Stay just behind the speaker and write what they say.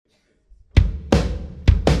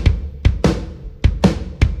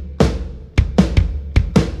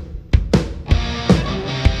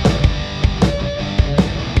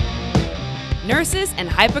Nurses and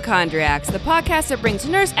Hypochondriacs, the podcast that brings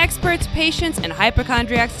nurse experts, patients, and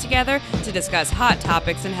hypochondriacs together to discuss hot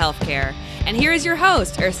topics in healthcare. And here is your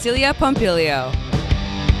host, Ercilia Pompilio.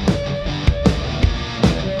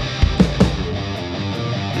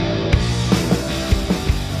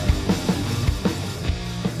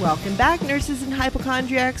 Welcome back, nurses and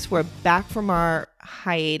hypochondriacs. We're back from our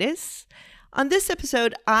hiatus. On this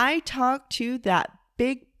episode, I talked to that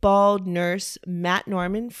big bald nurse, Matt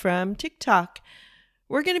Norman from TikTok.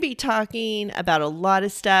 We're going to be talking about a lot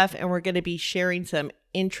of stuff, and we're going to be sharing some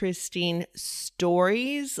interesting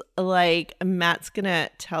stories. Like Matt's going to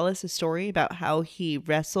tell us a story about how he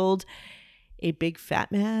wrestled a big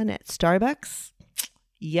fat man at Starbucks.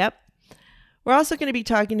 Yep. We're also going to be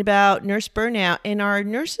talking about nurse burnout, and are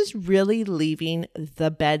nurses really leaving the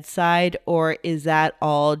bedside, or is that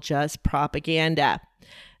all just propaganda?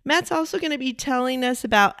 Matt's also going to be telling us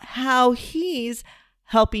about how he's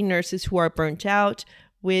helping nurses who are burnt out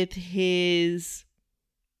with his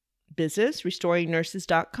business,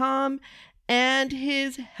 restoringnurses.com, and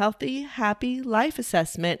his Healthy, Happy Life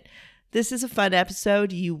assessment. This is a fun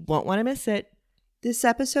episode. You won't want to miss it. This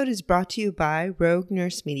episode is brought to you by Rogue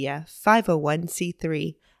Nurse Media,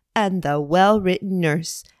 501c3, and The Well-Written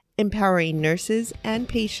Nurse, empowering nurses and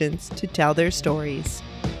patients to tell their stories.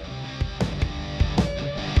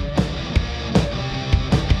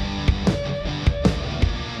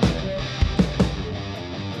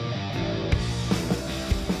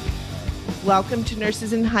 Welcome to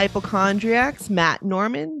Nurses and Hypochondriacs, Matt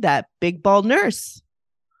Norman, that big bald nurse.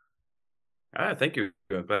 Thank you.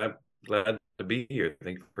 I'm glad to be here.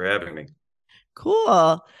 Thank you for having me.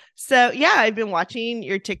 Cool. So yeah, I've been watching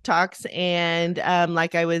your TikToks, and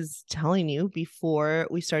like I was telling you before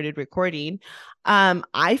we started recording,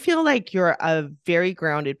 I feel like you're a very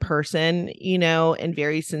grounded person, and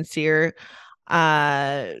very sincere.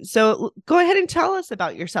 So go ahead and tell us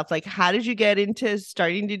about yourself. Like, how did you get into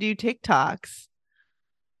starting to do TikToks?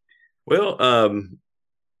 Well,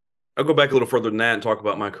 I'll go back a little further than that and talk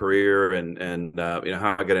about my career and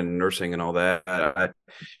how I got into nursing and all that.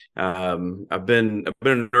 I've been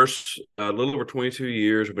a nurse a little over 22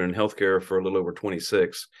 years. I've been in healthcare for a little over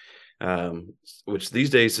 26, which these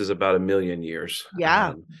days is about 1 million years.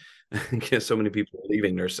 Yeah. So many people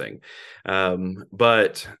leaving nursing.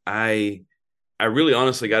 But I really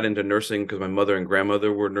honestly got into nursing because my mother and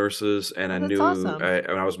grandmother were nurses, and I knew awesome.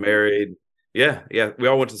 when I was married. Yeah. We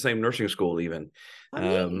all went to the same nursing school even.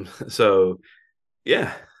 So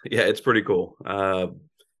it's pretty cool.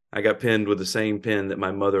 I got pinned with the same pin that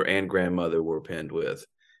my mother and grandmother were pinned with,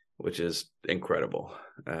 which is incredible.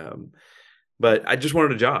 But I just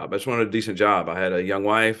wanted a job. I just wanted a decent job. I had a young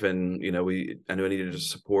wife, and I knew I needed to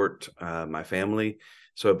support my family.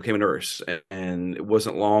 So I became a nurse, and it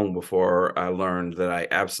wasn't long before I learned that I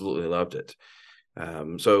absolutely loved it.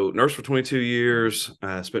 So nurse for 22 years,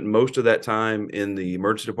 spent most of that time in the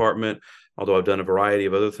emergency department, although I've done a variety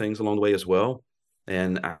of other things along the way as well.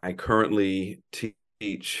 And I currently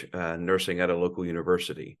teach nursing at a local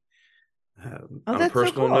university. On a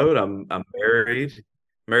personal note, I'm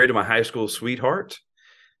married to my high school sweetheart,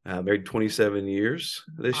 married 27 years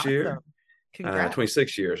this year. Congrats.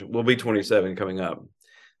 26 years. We'll be 27 coming up.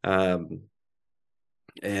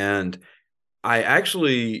 And I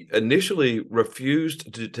actually initially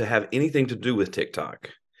refused to have anything to do with TikTok.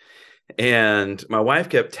 And my wife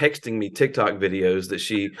kept texting me TikTok videos that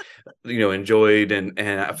she, enjoyed. And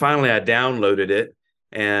finally I downloaded it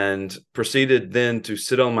and proceeded then to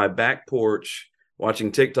sit on my back porch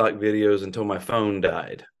watching TikTok videos until my phone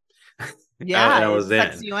died. Yeah, and I was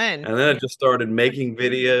in. You in. And then I just started making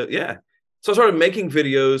video. Yeah. So I started making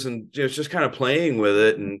videos and just kind of playing with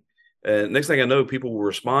it. And next thing I know, people were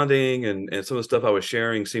responding, and some of the stuff I was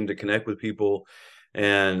sharing seemed to connect with people.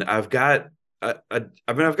 And I've got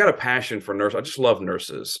a passion for nurses. I just love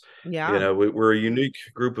nurses. Yeah. We're a unique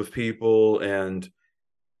group of people, and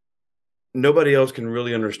nobody else can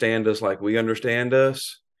really understand us like we understand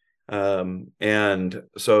us. And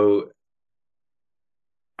so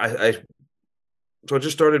I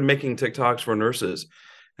just started making TikToks for nurses,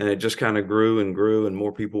 and it just kind of grew and grew, and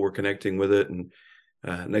more people were connecting with it. And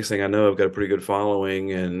next thing I know, I've got a pretty good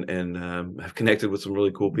following, and I've connected with some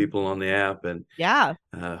really cool people on the app, and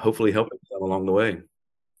hopefully helping them along the way.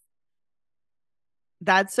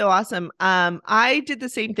 That's so awesome. I did the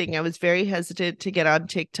same thing. I was very hesitant to get on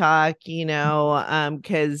TikTok,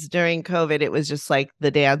 because during COVID, it was just like the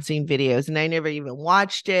dancing videos, and I never even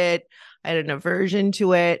watched it. I had an aversion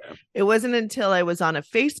to it. Yeah. It wasn't until I was on a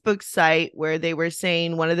Facebook site where they were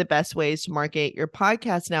saying one of the best ways to market your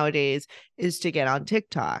podcast nowadays is to get on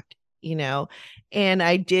TikTok, And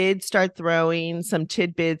I did start throwing some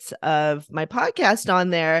tidbits of my podcast on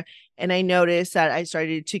there. And I noticed that I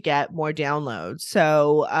started to get more downloads.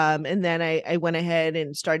 So, and then I went ahead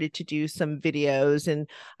and started to do some videos, and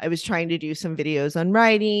I was trying to do some videos on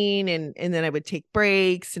writing, and then I would take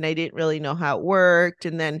breaks, and I didn't really know how it worked.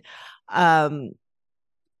 And then,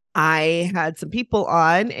 I had some people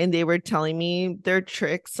on, and they were telling me their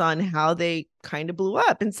tricks on how they kind of blew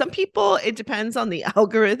up. And some people, it depends on the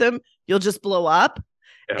algorithm. You'll just blow up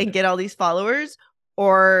and get all these followers,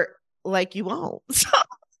 or like you won't.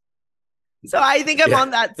 So I think I'm on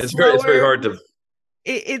that. It's very hard to.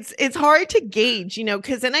 It's hard to gauge,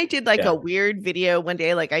 because then I did like a weird video one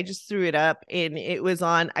day, like I just threw it up, and it was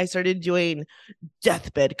on. I started doing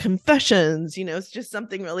deathbed confessions, it's just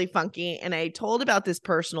something really funky, and I told about this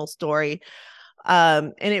personal story,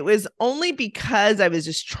 and it was only because I was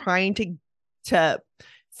just trying to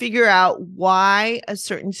figure out why a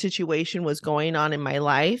certain situation was going on in my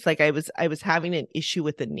life. Like I was having an issue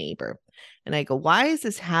with a neighbor, and I go, why is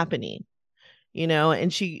this happening?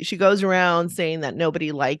 And she goes around saying that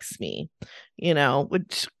nobody likes me,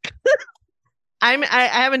 which I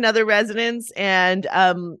have another residence, and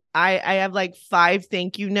I have like 5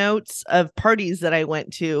 thank you notes of parties that I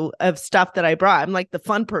went to, of stuff that I brought. I'm like the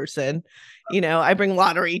fun person, I bring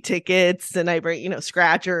lottery tickets, and I bring,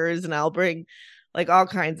 scratchers, and I'll bring like all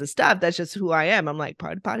kinds of stuff. That's just who I am. I'm like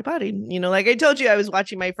potty. Like I told you, I was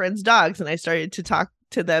watching my friend's dogs, and I started to talk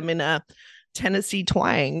to them in a Tennessee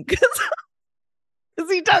twang because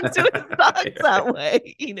he talks to his dogs that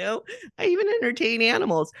way, I even entertain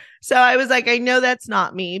animals. So I was like, I know that's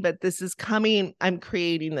not me, but this is coming. I'm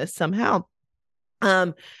creating this somehow.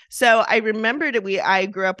 So I remembered I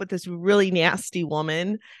grew up with this really nasty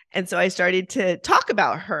woman. And so I started to talk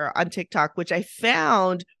about her on TikTok, which I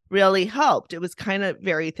found really helped. It was kind of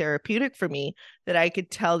very therapeutic for me that I could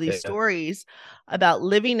tell these stories about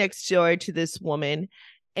living next door to this woman.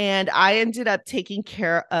 And I ended up taking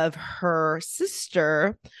care of her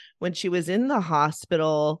sister when she was in the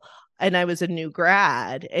hospital, and I was a new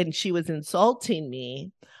grad, and she was insulting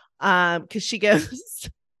me because she goes,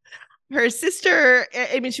 her sister,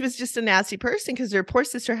 I mean, she was just a nasty person because her poor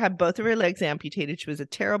sister had both of her legs amputated. She was a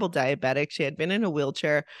terrible diabetic. She had been in a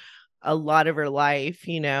wheelchair a lot of her life,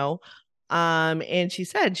 and she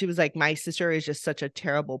said, she was like, my sister is just such a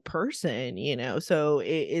terrible person, so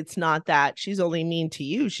it's not that she's only mean to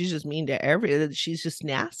you. She's just mean to everyone. She's just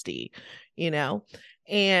nasty, and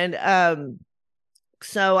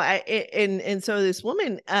so this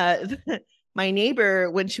woman, my neighbor,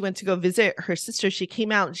 when she went to go visit her sister, she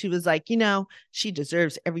came out and she was like, she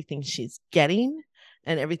deserves everything she's getting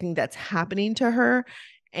and everything that's happening to her.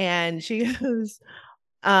 And she goes,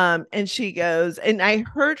 and I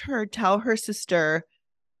heard her tell her sister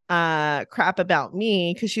crap about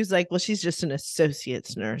me, because she was like, well, she's just an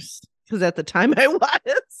associate's nurse, because at the time I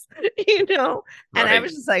was, and I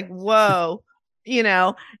was just like, whoa,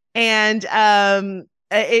 and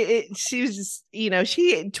she was just,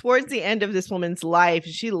 she, towards the end of this woman's life,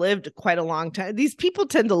 she lived quite a long time. These people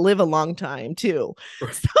tend to live a long time too.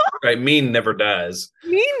 So, right. Mean never dies.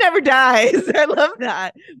 Mean never dies. I love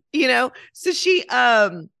that. So she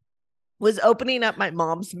was opening up my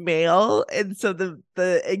mom's mail, and so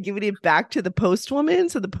and giving it back to the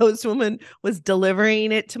postwoman. So the postwoman was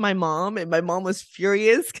delivering it to my mom, and my mom was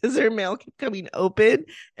furious because her mail kept coming open,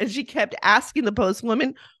 and she kept asking the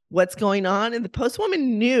postwoman what's going on. And the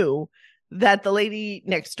postwoman knew that the lady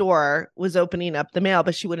next door was opening up the mail,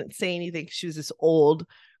 but she wouldn't say anything. She was this old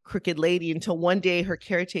crooked lady, until one day her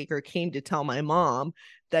caretaker came to tell my mom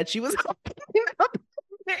that she was opening up the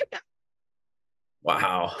mail.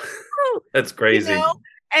 Wow. That's crazy.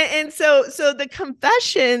 And so the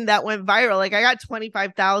confession that went viral, like I got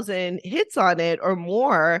 25,000 hits on it or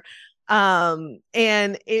more. And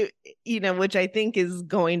it, which I think is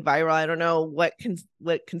going viral. I don't know what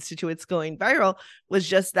constitutes going viral, was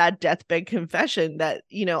just that deathbed confession that,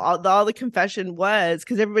 all the confession was,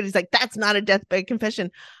 because everybody's like, that's not a deathbed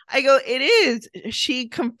confession. I go, it is. She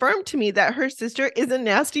confirmed to me that her sister is a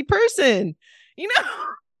nasty person,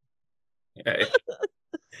 Okay.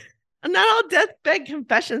 Not all deathbed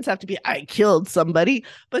confessions have to be, I killed somebody,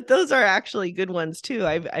 but those are actually good ones too.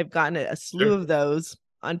 I've gotten a slew of those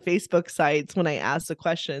on Facebook sites when I ask the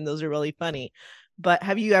question. Those are really funny. But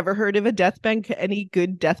have you ever heard of any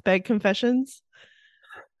good deathbed confessions?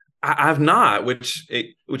 I've not, which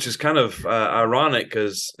is kind of ironic,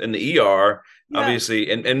 because in the ER, obviously,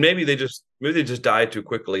 and maybe they just die too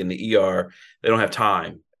quickly in the ER. They don't have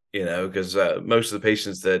time, because most of the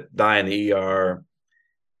patients that die in the ER,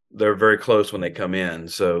 they're very close when they come in.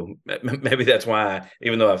 So maybe that's why,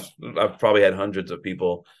 even though I've probably had hundreds of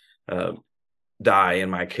people die in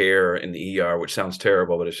my care in the ER, which sounds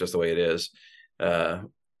terrible, but it's just the way it is.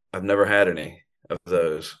 I've never had any of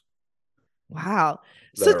those. Wow.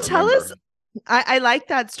 So tell us, I like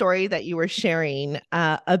that story that you were sharing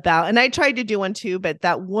about, and I tried to do one too, but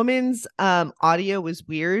that woman's audio was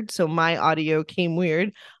weird. So my audio came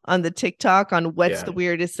weird on the TikTok on what's the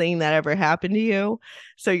weirdest thing that ever happened to you.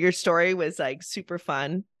 So your story was like super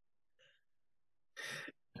fun.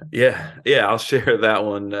 Yeah. I'll share that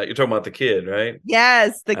one. You're talking about the kid, right?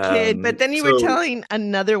 Yes, the kid. But then you were telling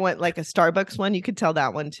another one, like a Starbucks one. You could tell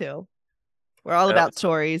that one too. We're all about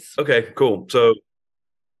stories. Okay, cool. So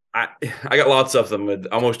I got lots of them. With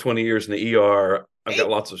almost 20 years in the ER, I've got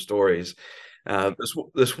lots of stories.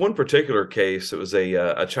 This one particular case, it was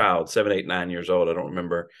a child, 7, 8, 9 years old. I don't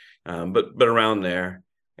remember, but around there.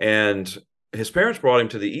 And his parents brought him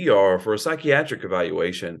to the ER for a psychiatric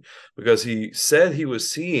evaluation because he said he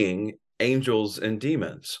was seeing angels and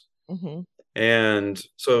demons. Mm-hmm. And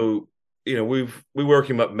so, we work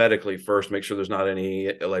him up medically first, make sure there's not any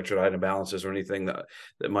electrolyte imbalances or anything that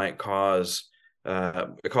might cause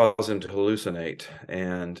him to hallucinate.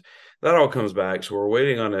 And that all comes back. So we're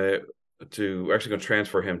waiting on we're actually going to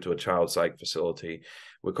transfer him to a child psych facility.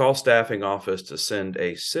 We call staffing office to send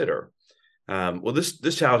a sitter. Well,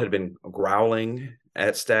 this child had been growling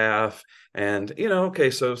at staff, and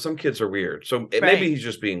okay, so some kids are weird. So maybe he's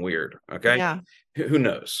just being weird. Okay. Yeah. Who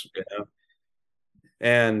knows?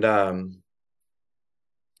 And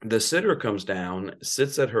the sitter comes down,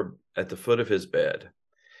 sits at the foot of his bed,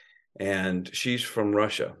 and she's from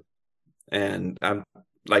Russia. And I'm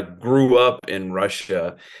grew up in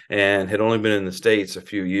Russia and had only been in the States a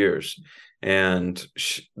few years. And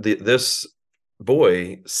this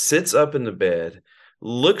boy sits up in the bed,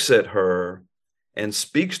 looks at her, and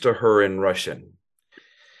speaks to her in Russian.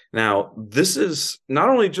 Now, this is not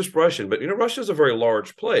only just Russian, but Russia is a very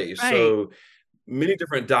large place. Right. So many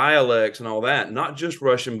different dialects and all that, not just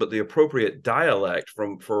Russian, but the appropriate dialect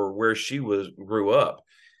for where she grew up.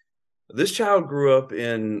 This child grew up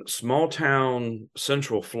in small town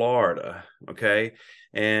Central Florida, okay?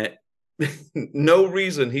 And no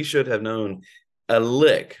reason he should have known a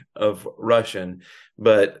lick of Russian,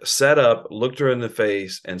 but sat up, looked her in the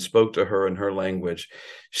face, and spoke to her in her language.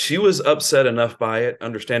 She was upset enough by it,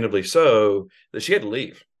 understandably so, that she had to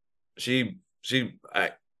leave. She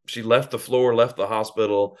left the floor, left the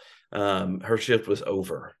hospital. Her shift was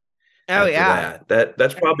over. Oh yeah,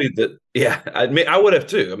 that's probably I mean, I would have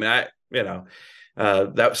too. I mean,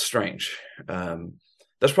 that was strange.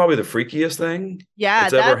 That's probably the freakiest thing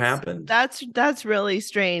that's ever happened. That's really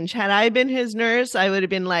strange. Had I been his nurse, I would have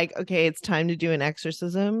been like, okay, it's time to do an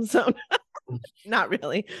exorcism. So not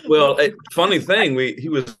really. Well, funny thing, he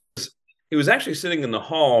was actually sitting in the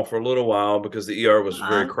hall for a little while because the ER was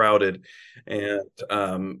very crowded. And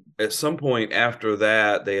at some point after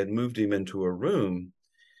that, they had moved him into a room.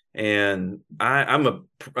 And I'm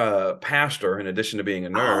a pastor in addition to being a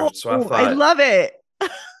nurse. So I thought, I love it.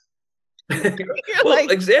 Well,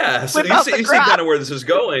 yeah. So you see kind of where this is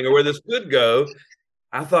going or where this could go.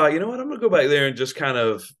 I thought, you know what, I'm going to go back there and just kind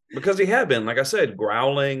of, because he had been, like I said,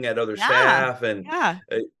 growling at other staff and,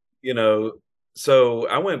 so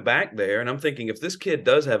I went back there and I'm thinking, if this kid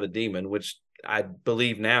does have a demon, which I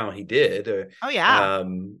believe now he did.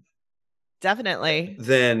 Definitely.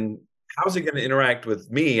 Then how's he going to interact with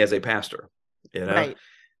me as a pastor? Right.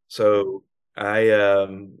 So I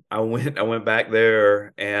went back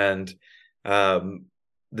there, and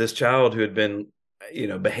this child who had been,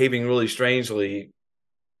 behaving really strangely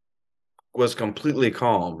was completely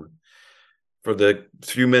calm for the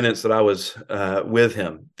few minutes that I was with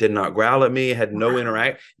him. Did not growl at me, had no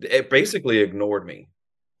interact. It basically ignored me.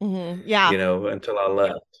 Mm-hmm. Yeah. Until I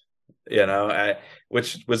left.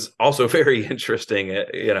 Which was also very interesting.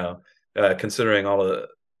 Considering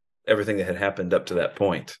everything that had happened up to that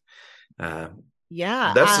point. That's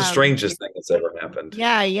the strangest thing that's ever happened.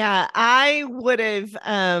 Yeah. I would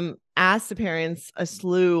have asked the parents a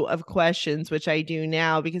slew of questions, which I do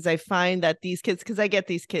now, because I find that these kids, because I get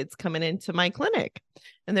these kids coming into my clinic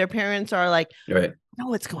and their parents are like, right, know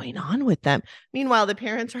what's going on with them. Meanwhile, the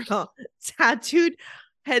parents are all tattooed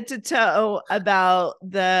head to toe about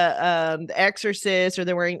the Exorcist, or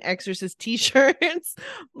they're wearing Exorcist t-shirts,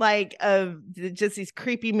 like of just these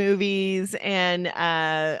creepy movies and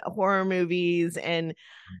horror movies, and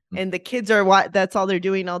the kids are that's all they're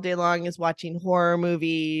doing all day long is watching horror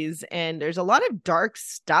movies. And there's a lot of dark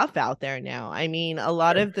stuff out there now. I mean, a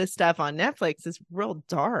lot of the stuff on Netflix is real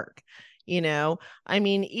dark. I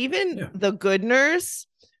mean, even The Good Nurse,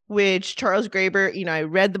 which Charles Graeber, I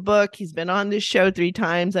read the book. He's been on this show 3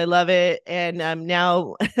 times. I love it. And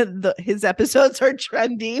now his episodes are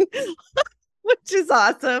trending, which is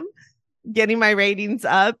awesome. Getting my ratings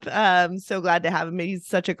up. So glad to have him. He's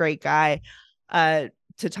such a great guy to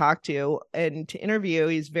talk to and to interview.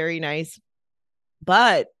 He's very nice.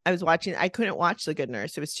 But I couldn't watch The Good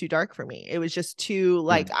Nurse. It was too dark for me. It was just too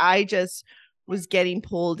I just was getting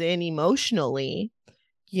pulled in emotionally,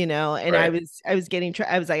 and right. I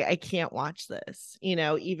was like, I can't watch this,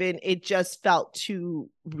 even it just felt too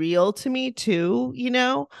real to me too,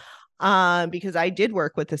 because I did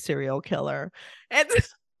work with a serial killer and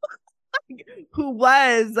who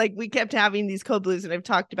was like, we kept having these code blues, and I've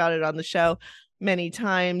talked about it on the show many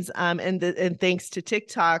times. And thanks to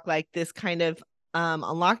TikTok, like this kind of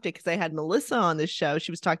unlocked it, because I had Melissa on this show.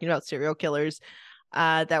 She was talking about serial killers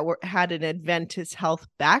that had an Adventist health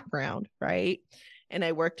background, right? And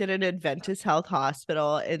I worked at an Adventist health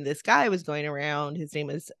hospital, and this guy was going around. His name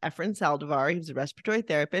is Efren Saldivar. He was a respiratory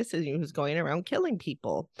therapist, and he was going around killing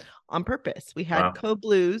people on purpose. We had code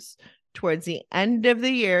blues towards the end of the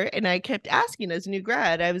year, and I kept asking as a new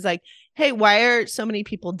grad, I was like, hey, why are so many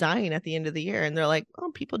people dying at the end of the year? And they're like,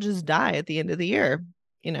 oh, people just die at the end of the year.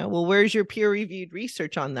 Well, where's your peer-reviewed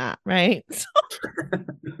research on that? Right.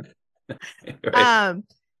 Right.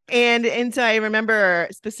 And so I remember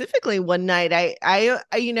specifically one night, I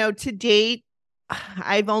to date,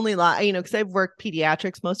 I've only because I've worked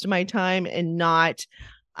pediatrics most of my time, and not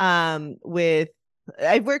I've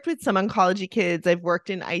worked with some oncology kids. I've worked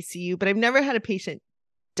in ICU, but I've never had a patient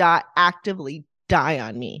actively die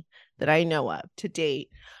on me that I know of to date.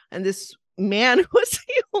 And this man was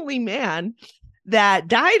the only man that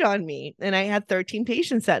died on me. And I had 13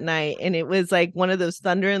 patients that night. And it was like one of those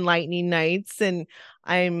thunder and lightning nights. And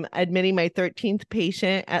I'm admitting my 13th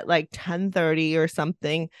patient at like 10:30 or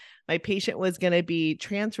something. My patient was going to be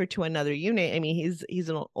transferred to another unit. I mean, he's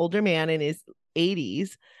an older man in his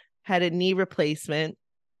 80s, had a knee replacement,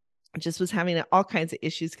 just was having all kinds of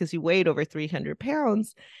issues because he weighed over 300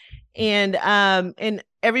 pounds. And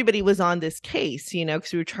everybody was on this case,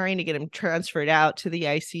 because we were trying to get him transferred out to the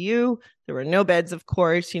ICU. There were no beds, of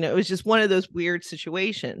course. It was just one of those weird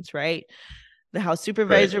situations, right? The house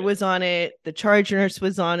supervisor was on it. The charge nurse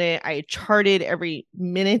was on it. I charted every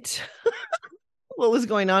minute what was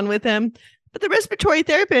going on with him. But the respiratory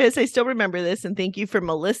therapist, I still remember this, and thank you for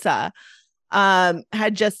Melissa,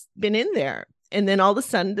 had just been in there. And then all of a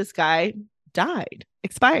sudden, this guy died,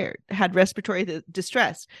 expired, had respiratory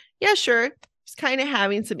distress. Yeah, sure. He's kind of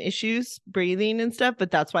having some issues breathing and stuff,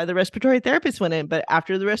 but that's why the respiratory therapist went in. But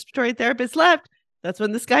after the respiratory therapist left, that's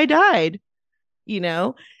when this guy died,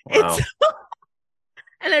 Wow.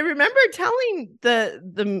 And I remember telling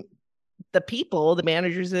the people, the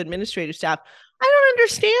managers, the administrative staff, I don't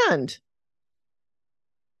understand.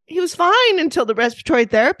 He was fine until the respiratory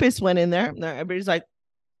therapist went in there. And everybody's like,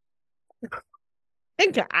 I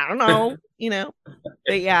don't know,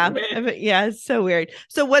 but yeah, it's so weird.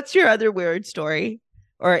 So what's your other weird story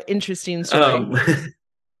or interesting story?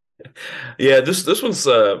 Yeah, this one's,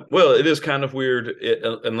 well, it is kind of weird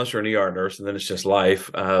unless you're an ER nurse, and then it's just life.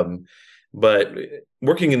 But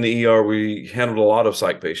working in the ER, we handled a lot of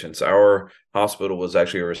psych patients. Our hospital was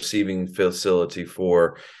actually a receiving facility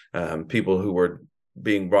for people who were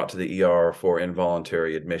being brought to the ER for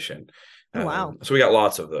involuntary admission. Oh, wow. So we got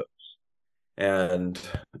lots of those. And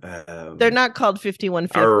they're not called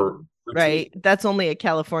 5150, right? That's only a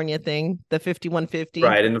California thing, the 5150.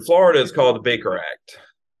 Right. In Florida, it's called the Baker Act.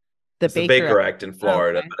 The Baker Act in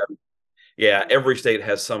Florida. Okay. Yeah, every state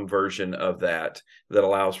has some version of that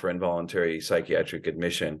allows for involuntary psychiatric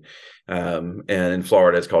admission. And in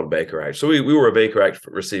Florida, it's called a Baker Act. So we were a Baker Act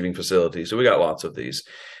receiving facility. So we got lots of these.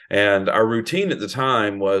 And our routine at the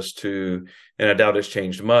time was to, and I doubt it's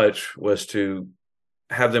changed much, was to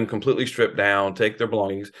have them completely stripped down, take their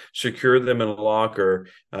belongings, secure them in a locker,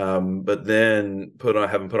 but then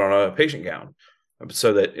have them put on a patient gown,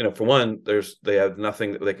 so that, for one, they have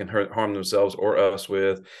nothing that they can harm themselves or us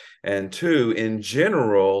with, and two, in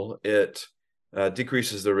general, it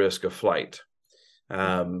decreases the risk of flight.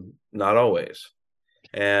 Not always.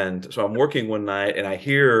 And so I'm working one night, and I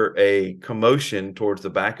hear a commotion towards the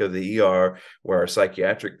back of the ER where our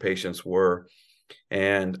psychiatric patients were.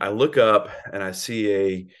 And I look up and I see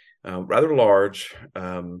a rather large,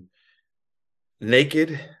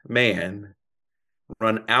 naked man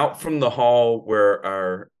run out from the hall where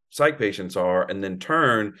our psych patients are, and then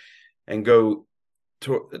turn and go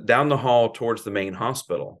down the hall towards the main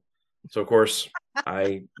hospital. So, of course,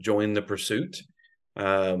 I join the pursuit.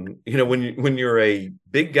 When you're a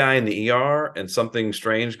big guy in the ER and something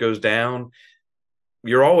strange goes down,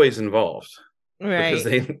 you're always involved. Right.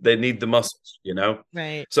 Because they need the muscles,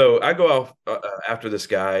 Right. So I go off after this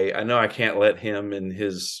guy. I know I can't let him in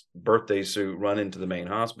his birthday suit run into the main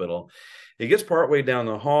hospital. He gets partway down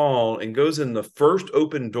the hall and goes in the first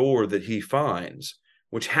open door that he finds,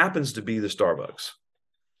 which happens to be the Starbucks.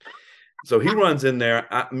 So he runs in there.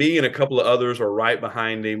 Me and a couple of others are right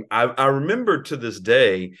behind him. I remember to this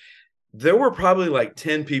day, there were probably like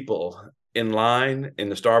 10 people in line in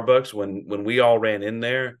the Starbucks when we all ran in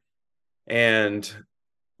there. And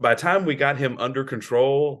by the time we got him under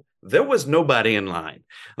control, there was nobody in line.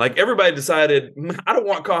 Like everybody decided, I don't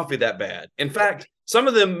want coffee that bad. In fact, some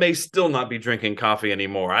of them may still not be drinking coffee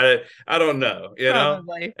anymore. I don't know,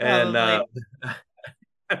 Probably. And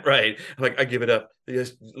right, like I give it up.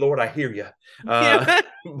 Yes, Lord, I hear you.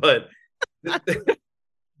 But the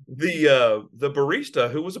barista,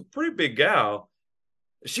 who was a pretty big gal,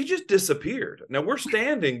 she just disappeared. Now we're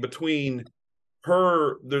standing between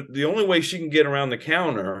her, the only way she can get around the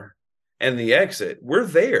counter and the exit. We're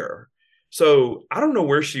there. So I don't know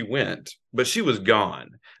where she went, but she was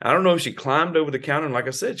gone. I don't know if she climbed over the counter. And like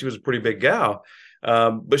I said, she was a pretty big gal,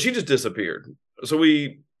 but she just disappeared. So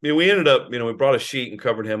we ended up, we brought a sheet and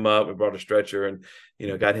covered him up. We brought a stretcher and,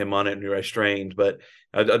 got him on it and restrained. But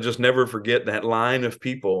I just never forget that line of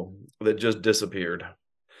people that just disappeared,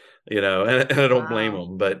 and I don't blame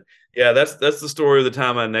them. But yeah, that's the story of the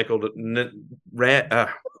time I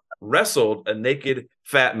wrestled a naked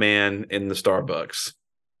fat man in the Starbucks.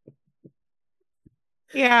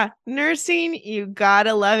 Yeah, nursing, you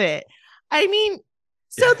gotta love it. I mean,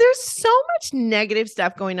 so there's so much negative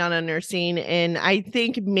stuff going on in nursing, and I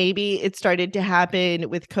think maybe it started to happen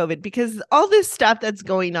with COVID because all this stuff that's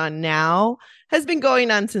going on now has been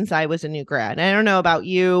going on since I was a new grad. I don't know about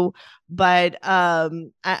you, but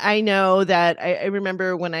I know that I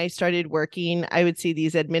remember when I started working, I would see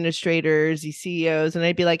these administrators, these CEOs, and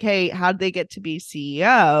I'd be like, hey, how'd they get to be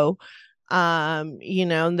CEO?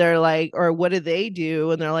 And they're like, or what do they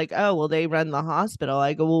do? And they're like, oh, well, they run the hospital.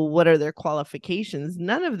 I go, well, what are their qualifications?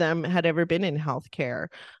 None of them had ever been in healthcare.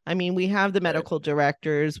 I mean, we have the medical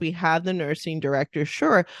directors, we have the nursing directors,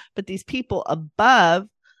 sure, but these people above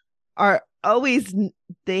are always,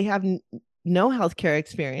 they have no healthcare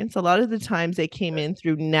experience. A lot of the times they came in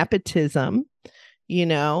through nepotism,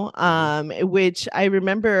 which I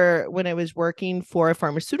remember when I was working for a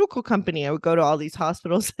pharmaceutical company, I would go to all these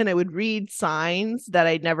hospitals and I would read signs that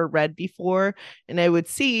I'd never read before. And I would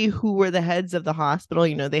see who were the heads of the hospital.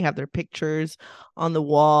 They have their pictures on the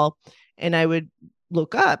wall, and I would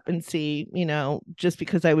look up and see, just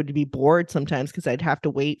because I would be bored sometimes because I'd have to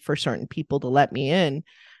wait for certain people to let me in.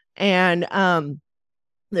 And,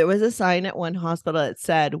 there was a sign at one hospital that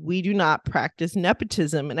said, we do not practice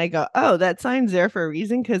nepotism. And I go, oh, that sign's there for a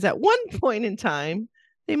reason. Because at one point in time,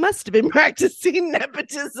 they must have been practicing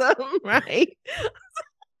nepotism, right?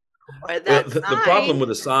 The problem with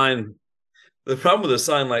a sign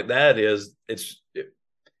like that is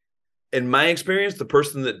in my experience, the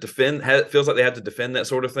person that feels like they have to defend that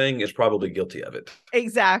sort of thing is probably guilty of it.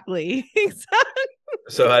 Exactly.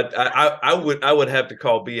 So I would have to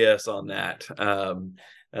call BS on that.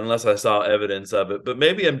 Unless I saw evidence of it, but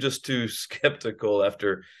maybe I'm just too skeptical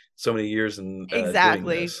after so many years. And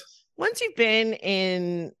exactly. Doing this. Once you've been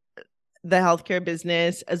in the healthcare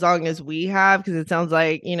business as long as we have, because it sounds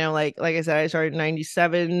like, like I said, I started in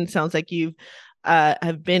 97. Sounds like you've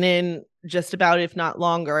have been in just about, if not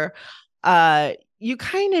longer. You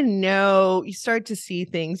kind of know, you start to see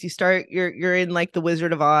things. You're in like the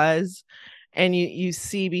Wizard of Oz, and you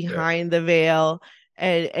see behind the veil.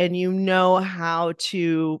 And you know how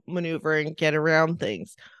to maneuver and get around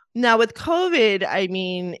things. Now with COVID, I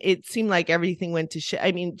mean, it seemed like everything went to shit.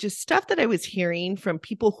 I mean, just stuff that I was hearing from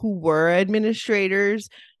people who were administrators,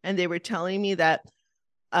 and they were telling me that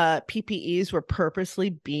PPEs were purposely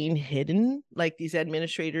being hidden. Like these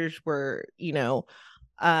administrators were,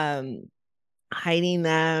 hiding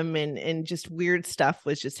them, and just weird stuff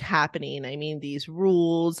was just happening. I mean, these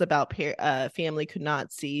rules about family could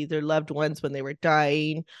not see their loved ones when they were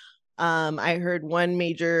dying. I heard one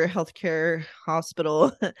major healthcare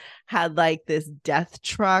hospital had like this death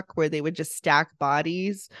truck where they would just stack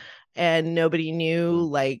bodies, and nobody knew,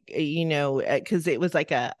 because it was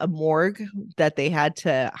like a morgue that they had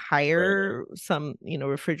to hire some,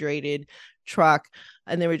 refrigerated truck,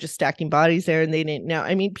 and they were just stacking bodies there, and they didn't know.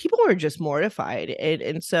 I mean, people were just mortified.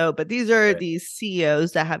 And so, but these are these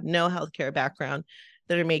CEOs that have no healthcare background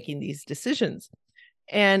that are making these decisions.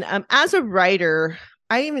 And as a writer,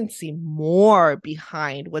 I even see more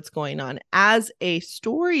behind what's going on. As a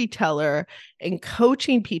storyteller and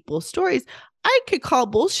coaching people's stories, I could call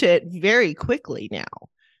bullshit very quickly now.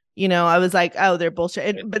 I was like, oh, they're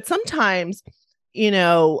bullshit. But sometimes,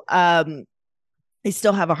 I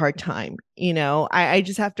still have a hard time. I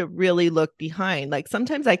just have to really look behind. Like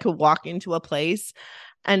sometimes I could walk into a place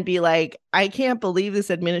and be like, I can't believe this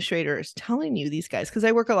administrator is telling you these guys, because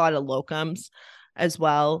I work a lot of locums as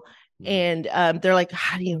well. And they're like,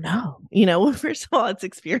 how do you know? Well, first of all, it's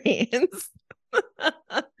experience.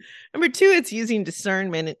 Number two, it's using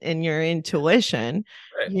discernment and your intuition,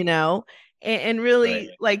 right. And really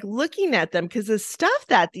like looking at them, because the stuff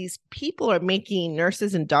that these people are making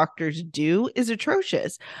nurses and doctors do is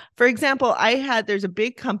atrocious. For example, there's a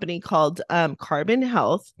big company called Carbon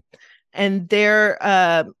Health, and they're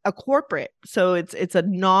a corporate. So it's a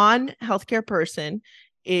non-healthcare person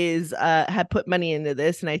had put money into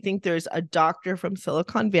this. And I think there's a doctor from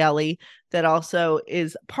Silicon Valley that also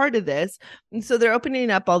is part of this. And so they're opening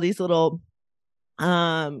up all these little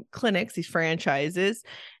clinics, these franchises,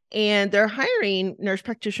 and they're hiring nurse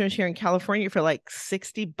practitioners here in California for like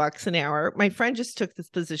 $60 an hour. My friend just took this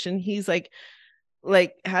position. He's like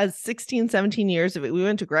has 16, 17 years of it. We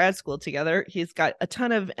went to grad school together. He's got a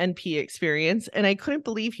ton of NP experience. And I couldn't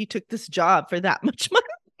believe he took this job for that much money.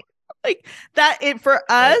 Like that, for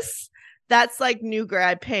us, that's like new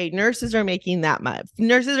grad pay. Nurses are making that much.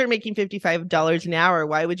 Nurses are making $55 an hour.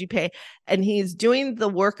 Why would you pay? And he's doing the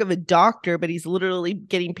work of a doctor, but he's literally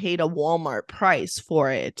getting paid a Walmart price for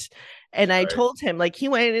it. And I told him, like, he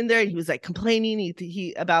went in there and he was like complaining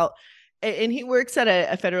and he works at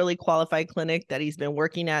a federally qualified clinic that he's been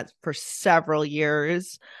working at for several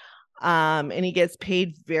years. And he gets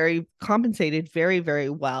compensated very, very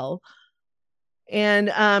well. And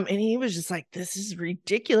he was just like, this is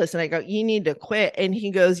ridiculous. And I go, you need to quit. And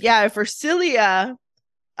he goes, yeah, if Ercilia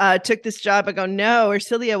took this job, I go, no,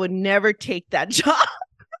 Ercilia would never take that job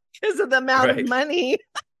because of the amount of money.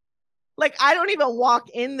 Like, I don't even walk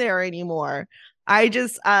in there anymore. I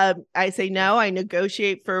just, I say no, I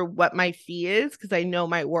negotiate for what my fee is because I know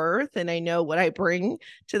my worth and I know what I bring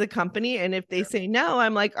to the company. And if they say no,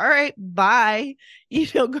 I'm like, all right, bye,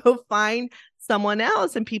 go find someone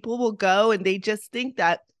else. And people will go and they just think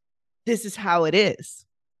that this is how it is,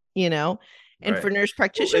 and for nurse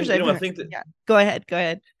practitioners, I think that, go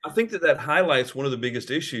ahead. I think that highlights one of the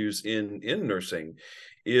biggest issues in nursing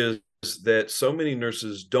is that so many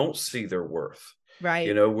nurses don't see their worth. Right.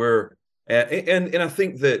 And I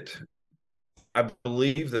think that I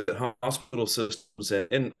believe that hospital systems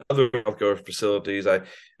and other healthcare facilities,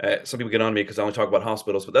 some people get on me because I only talk about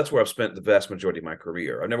hospitals, but that's where I've spent the vast majority of my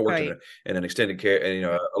career. I've never worked in an extended care,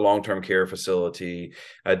 a long-term care facility.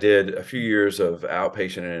 I did a few years of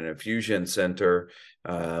outpatient in an infusion center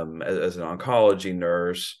as an oncology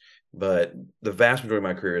nurse, but the vast majority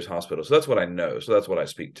of my career is hospital. So that's what I know. So that's what I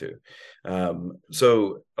speak to.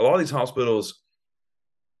 So a lot of these hospitals,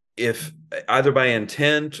 if either by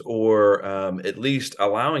intent or at least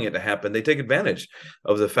allowing it to happen, they take advantage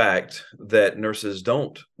of the fact that nurses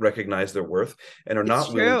don't recognize their worth and are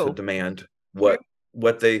not willing to demand what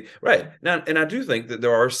they now. And I do think that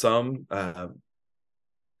there are some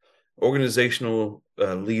organizational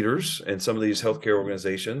leaders in some of these healthcare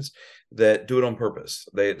organizations that do it on purpose.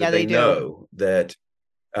 They know that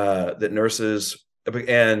nurses.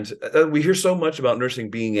 And we hear so much about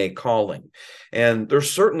nursing being a calling, and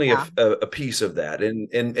there's certainly a piece of that. And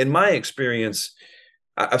in my experience,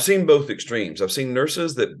 I've seen both extremes. I've seen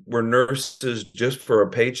nurses that were nurses just for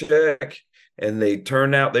a paycheck, and they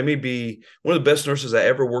turn out, they may be one of the best nurses I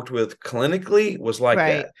ever worked with clinically was like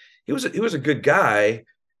that. He was a good guy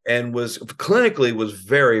and was clinically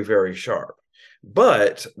very, very sharp.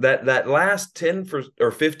 But that last 10 or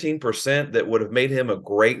 15% that would have made him a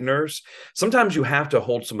great nurse, sometimes you have to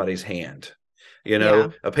hold somebody's hand,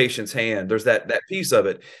 a patient's hand. There's that piece of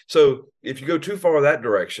it. So if you go too far that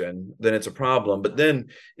direction, then it's a problem. But then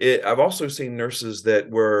I've also seen nurses that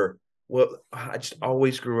were, well, I just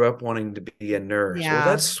always grew up wanting to be a nurse. Yeah. Well,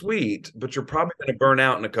 that's sweet, but you're probably going to burn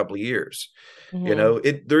out in a couple of years.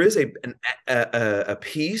 Mm-hmm. There is a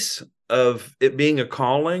piece of it being a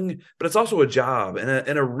calling, but it's also a job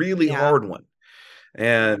and a really hard one.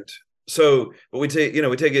 And so, but we take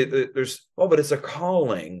it, but it's a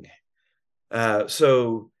calling.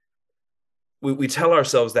 So we tell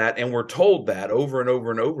ourselves that, and we're told that over and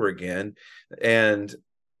over and over again. And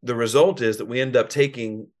the result is that we end up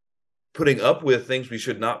putting up with things we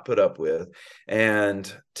should not put up with,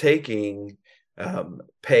 and taking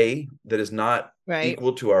pay that is not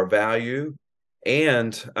equal to our value,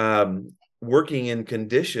 and working in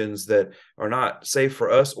conditions that are not safe for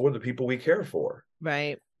us or the people we care for.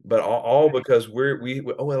 Right. But all because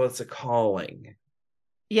it's a calling.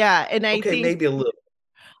 Yeah. And I think maybe a little.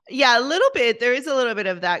 Yeah, a little bit. There is a little bit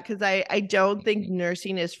of that, because I don't think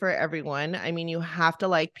nursing is for everyone. I mean, you have to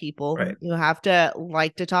like people. Right. You have to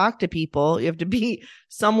like to talk to people. You have to be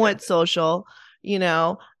somewhat social,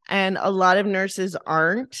 And a lot of nurses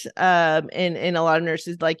aren't. And a lot of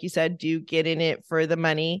nurses, like you said, do get in it for the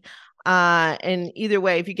money. And either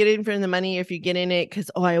way, if you get in for the money, if you get in it because,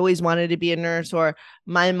 I always wanted to be a nurse, or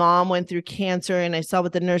my mom went through cancer and I saw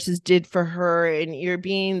what the nurses did for her, and you're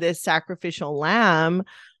being this sacrificial lamb,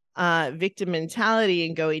 victim mentality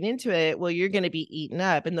and going into it, well, you're going to be eaten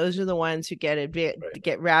up. And those are the ones who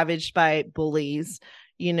get ravaged by bullies.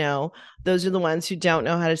 Those are the ones who don't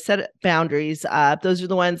know how to set boundaries up. Those are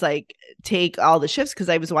the ones like take all the shifts. Because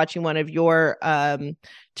I was watching one of your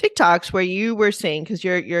TikToks where you were saying, because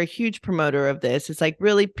you're a huge promoter of this, it's like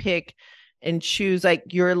really pick and choose like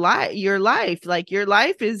your life. Like your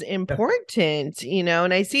life is important,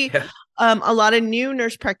 and I see a lot of new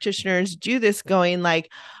nurse practitioners do this, going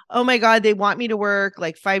like, oh my God, they want me to work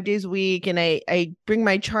like 5 days a week. And I bring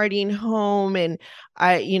my charting home, and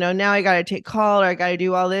now I got to take call, or I got to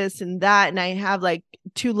do all this and that. And I have like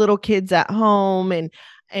 2 little kids at home.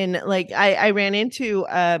 And like, I ran into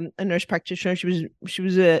a nurse practitioner. She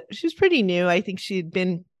was pretty new. I think she'd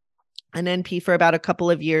been an NP for about a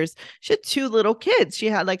couple of years. She had 2 little kids. She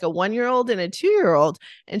had like a 1-year-old and a 2-year-old,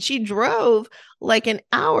 and she drove like an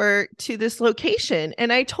hour to this location.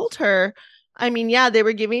 And I told her, they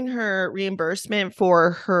were giving her reimbursement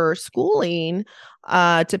for her schooling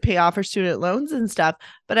to pay off her student loans and stuff.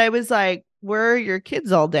 But I was like, where are your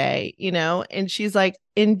kids all day? And she's like,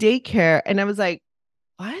 in daycare. And I was like,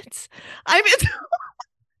 what? I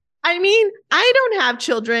don't have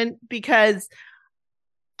children because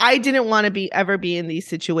I didn't want to ever be in these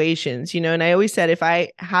situations, and I always said, if I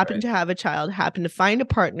happen to have a child, happen to find a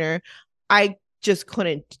partner, I just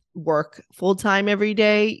couldn't work full time every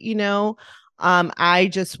day.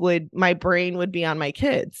 My brain would be on my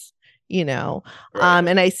kids,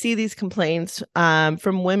 and I see these complaints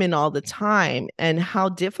from women all the time, and how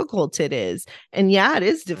difficult it is. And it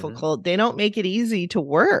is difficult. Mm-hmm. They don't make it easy to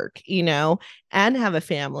work, and have a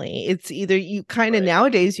family. It's either you kind of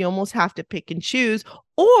nowadays, you almost have to pick and choose,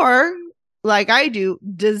 or like I do,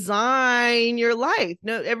 design your life.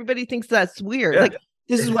 No, everybody thinks that's weird. Like,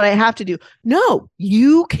 this is what I have to do. No,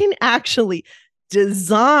 you can actually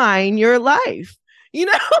design your life,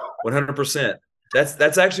 100%.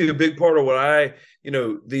 That's actually a big part of what I,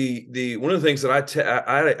 the one of the things that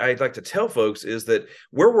I like to tell folks is that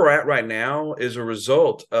where we're at right now is a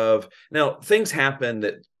result of, now things happen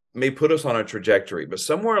that may put us on a trajectory, but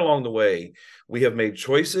somewhere along the way, we have made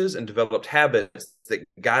choices and developed habits that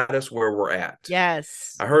guide us where we're at.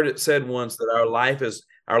 Yes. I heard it said once that our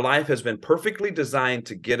life has been perfectly designed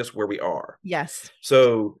to get us where we are. Yes.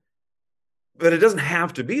 So, but it doesn't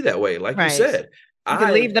have to be that way. Like you said, you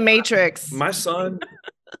can leave the matrix. My son.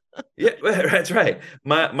 Yeah, that's right.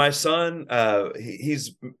 My son,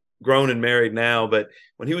 he's grown and married now, but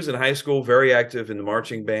when he was in high school, very active in the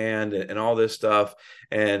marching band and all this stuff.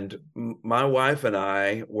 And my wife and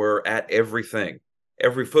I were at everything,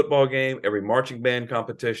 every football game, every marching band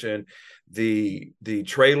competition. The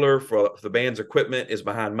trailer for the band's equipment is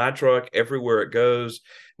behind my truck everywhere it goes.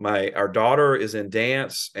 Our daughter is in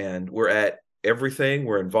dance, and we're at everything.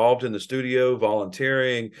 We're involved in the studio,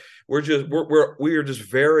 volunteering. We are just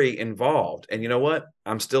very involved. And you know what?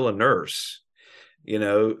 I'm still a nurse.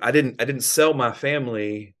 I didn't sell my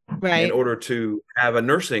family in order to have a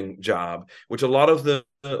nursing job, which a lot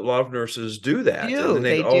of nurses do that. And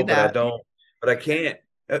they do that. But I don't. But I can't.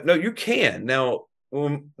 No, you can. Now,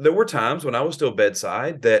 there were times when I was still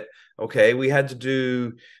bedside that, we had to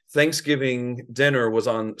do Thanksgiving dinner was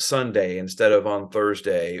on Sunday instead of on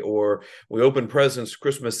Thursday, or we opened presents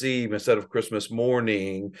Christmas Eve instead of Christmas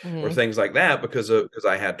morning, or things like that because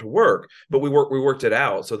I had to work. But we worked it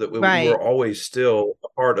out so that we were always still a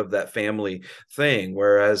part of that family thing.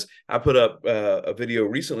 Whereas I put up a video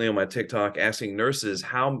recently on my TikTok asking nurses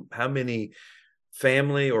how many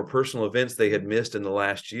family or personal events they had missed in the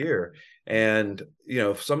last year. And,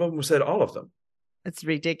 some of them said all of them. It's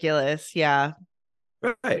ridiculous. Yeah.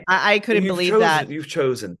 Right. I couldn't believe that. You've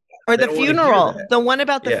chosen. Or the funeral. The one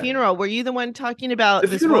about the funeral. Were you the one talking about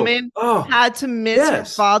this woman had to miss her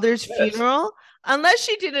father's funeral? Unless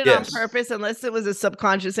she did it on purpose, unless it was a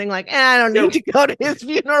subconscious thing, like, I don't need to go to his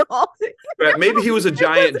funeral. Right. Maybe he was a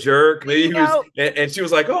giant jerk. Maybe he was, and she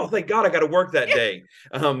was like, oh, thank God I got to work that day.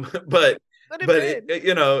 But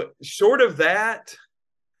short of that,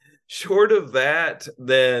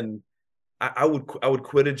 then I would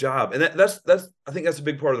quit a job. And that's I think that's a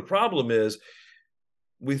big part of the problem is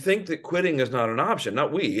we think that quitting is not an option.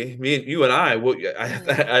 Not we, me and you and I.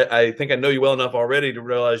 I think I know you well enough already to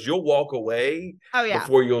realize you'll walk away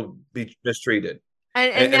before you'll be mistreated.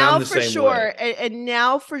 And now for sure. And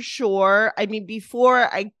now for sure. I mean, before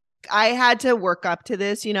I I had to work up to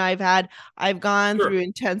this. I've gone Sure. through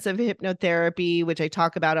intensive hypnotherapy, which I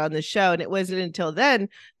talk about on the show. And it wasn't until then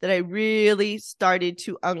that I really started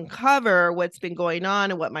to uncover what's been going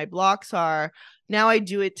on and what my blocks are. Now I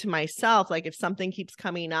do it to myself. Like if something keeps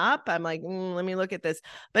coming up, I'm like, let me look at this.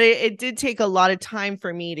 But it did take a lot of time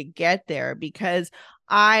for me to get there because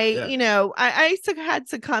I had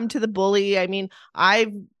succumbed to the bully. I mean,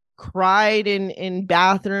 I've cried in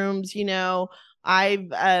bathrooms,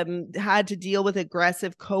 I've had to deal with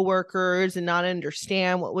aggressive coworkers and not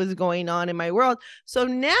understand what was going on in my world. So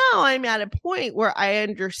now I'm at a point where I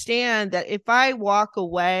understand that if I walk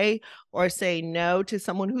away or say no to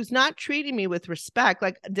someone who's not treating me with respect,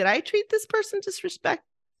 like, did I treat this person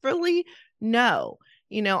disrespectfully? No.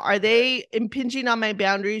 Are they impinging on my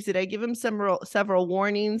boundaries? Did I give them several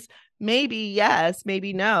warnings? Maybe yes,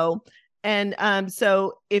 maybe no. And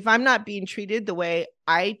so if I'm not being treated the way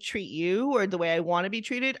I treat you or the way I want to be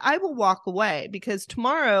treated, I will walk away because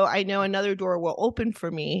tomorrow I know another door will open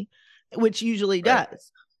for me, which usually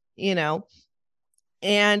does,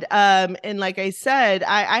 And like I said,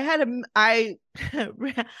 I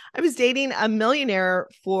was dating a millionaire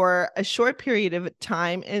for a short period of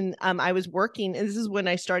time, and I was working, and this is when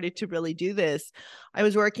I started to really do this. I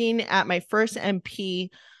was working at my first NP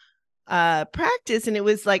practice, and it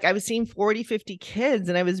was like I was seeing 40-50 kids,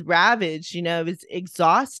 and I was ravaged. I was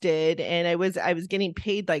exhausted, and I was getting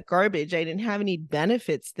paid like garbage. I didn't have any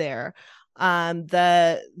benefits there.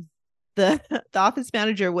 The office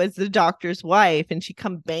manager was the doctor's wife, and she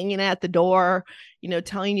come banging at the door,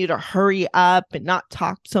 telling you to hurry up and not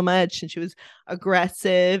talk so much. And she was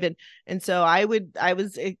aggressive. And so I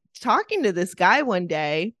was talking to this guy one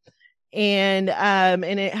day, and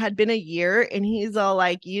it had been a year, and he's all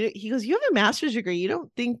like, he goes, you have a master's degree. You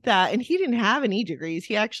don't think that? And he didn't have any degrees.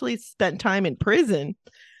 He actually spent time in prison.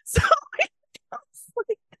 So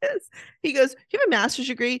like this, he goes, you have a master's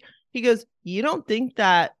degree. He goes, you don't think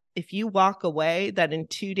that if you walk away, that in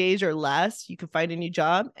 2 days or less, you could find a new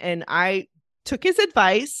job? And I took his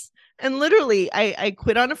advice, and literally I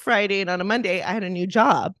quit on a Friday, and on a Monday, I had a new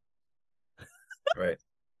job. Right.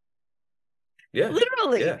 Yeah.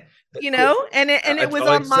 Literally, Yeah. and it was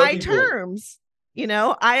on my terms,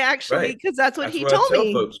 I actually, because that's what he told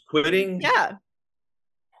me. Folks, quitting. Yeah.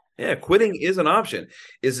 Yeah, quitting is an option.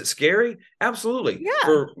 Is it scary? Absolutely. Yeah.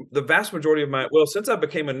 For the vast majority of since I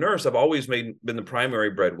became a nurse, I've always been the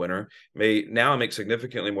primary breadwinner. Now I make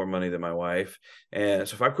significantly more money than my wife. And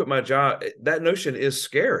so if I quit my job, that notion is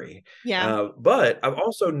scary. Yeah. But I've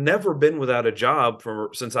also never been without a job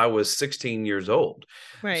since I was 16 years old.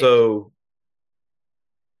 Right. So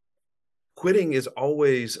quitting is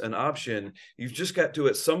always an option. You've just got to,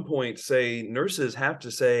 at some point, nurses have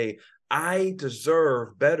to say, I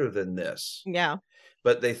deserve better than this. Yeah.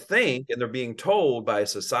 But they think, and they're being told by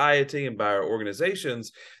society and by our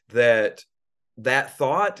organizations, that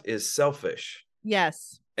thought is selfish.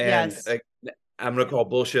 Yes. And yes. I'm going to call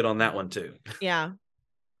bullshit on that one too. Yeah.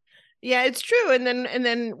 Yeah, it's true. And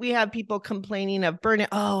then we have people complaining of burnout.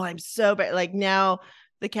 Oh, I'm so bad. Like now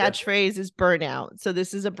the catchphrase is burnout. So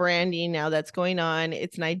this is a branding now that's going on.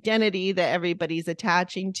 It's an identity that everybody's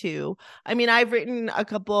attaching to. I mean, I've written a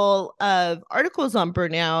couple of articles on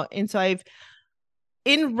burnout. And so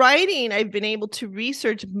in writing, I've been able to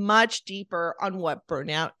research much deeper on what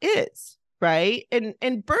burnout is, right? And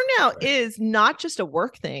burnout is not just a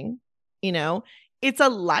work thing, it's a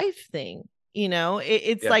life thing.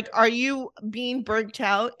 It's like, are you being burnt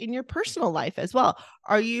out in your personal life as well?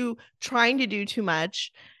 Are you trying to do too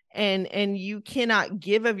much and you cannot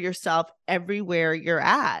give of yourself everywhere you're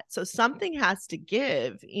at? So something has to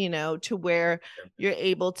give, to where you're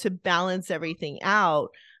able to balance everything out.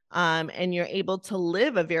 And you're able to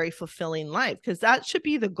live a very fulfilling life, because that should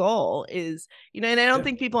be the goal is, and I don't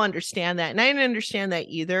think people understand that. And I didn't understand that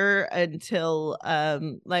either until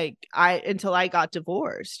I got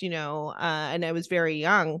divorced, and I was very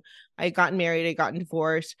young. I had gotten married, I gotten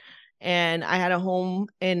divorced, and I had a home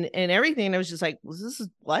and everything. And I was just like, well, this is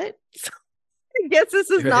what? I guess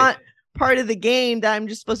this is not part of the game that I'm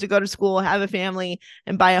just supposed to go to school, have a family,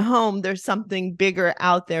 and buy a home. There's something bigger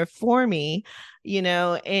out there for me,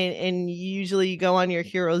 and usually you go on your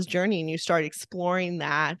hero's journey and you start exploring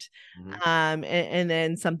that. Mm-hmm. And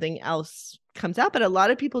then something else comes out. But a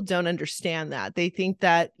lot of people don't understand that. They think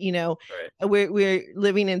that, we're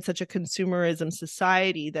living in such a consumerism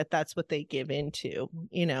society that's what they give into.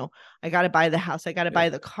 I got to buy the house, I got to buy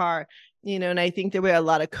the car, and I think there were a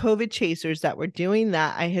lot of COVID chasers that were doing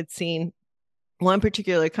that. I had seen one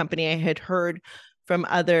particular company, I had heard from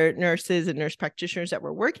other nurses and nurse practitioners that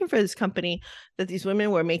were working for this company, that these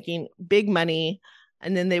women were making big money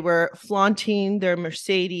And then they were flaunting their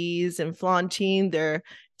Mercedes and flaunting their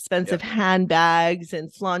expensive handbags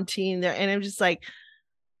and flaunting and I'm just like,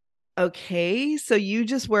 okay, so you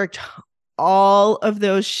just worked all of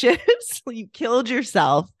those shifts. You killed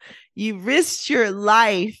yourself. You risked your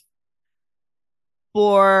life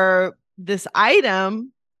for this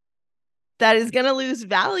item that is going to lose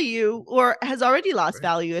value or has already lost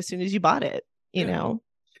value as soon as you bought it, you know?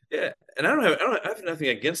 Yeah. And I have nothing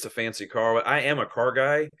against a fancy car, but I am a car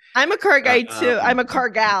guy. I'm a car guy too. I'm a car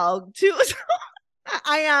gal too.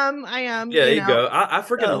 I am. Yeah, there you go. I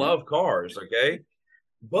freaking love cars. Okay.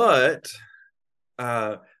 But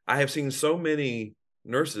I have seen so many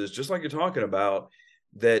nurses, just like you're talking about,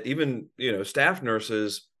 that even, staff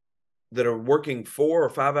nurses that are working 4 or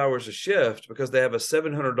 5 hours a shift because they have a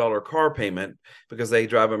 $700 car payment because they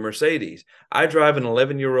drive a Mercedes. I drive an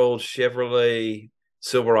 11-year-old Chevrolet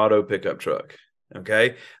Silverado pickup truck,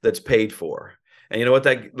 okay, that's paid for. And you know what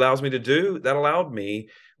that allows me to do? That allowed me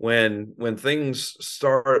when things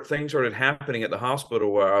started happening at the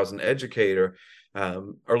hospital where I was an educator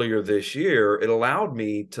earlier this year, it allowed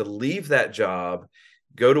me to leave that job,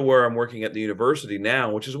 go to where I'm working at the university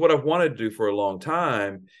now, which is what I've wanted to do for a long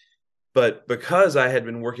time. But because I had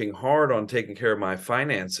been working hard on taking care of my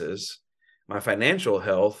finances, my financial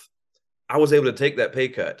health, I was able to take that pay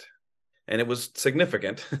cut. And it was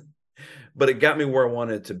significant, but it got me where I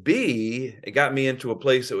wanted to be. It got me into a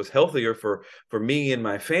place that was healthier for me and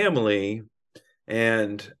my family.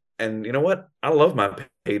 And you know what? I love my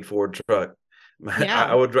paid for truck. Yeah.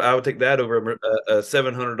 I would take that over a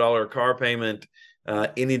 $700 car payment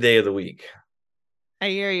any day of the week. I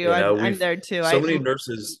hear you. I'm there too. So many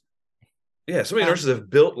nurses. Yeah, so many nurses have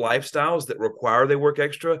built lifestyles that require they work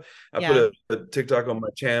extra. I put a TikTok on my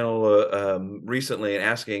channel recently and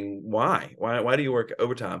asking why do you work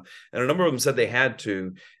overtime? And a number of them said they had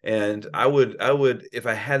to. And I would, if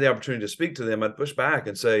I had the opportunity to speak to them, I'd push back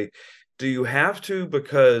and say, do you have to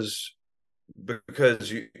because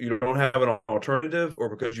you don't have an alternative, or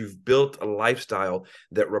because you've built a lifestyle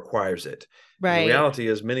that requires it? Right. The reality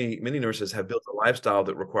is many nurses have built a lifestyle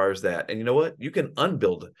that requires that. And you know what? You can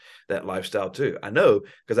unbuild that lifestyle too. I know,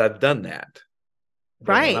 because I've done that.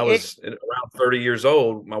 Right. When I was around 30 years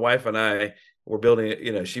old, my wife and I were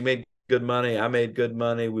building, she made good money. I made good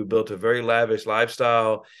money. We built a very lavish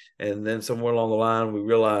lifestyle. And then somewhere along the line, we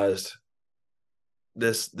realized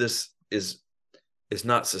this is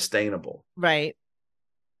not sustainable. Right.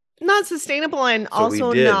 Not sustainable, and so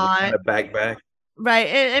also not kind of back. Right.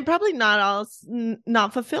 And probably not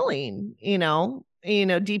fulfilling,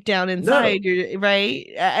 deep down inside. You're right.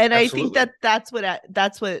 And absolutely. I think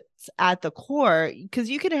that's what's at the core, because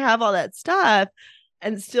you can have all that stuff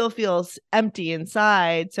and still feel empty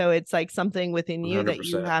inside. So it's like something within you 100%. That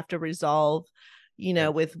you have to resolve,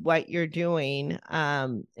 with what you're doing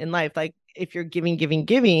in life. Like, if you're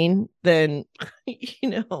giving, then,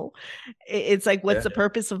 it's like, what's the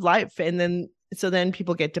purpose of life? And then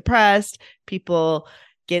people get depressed, people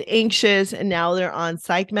get anxious, and now they're on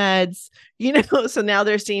psych meds, so now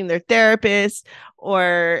they're seeing their therapist,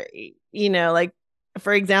 or, like,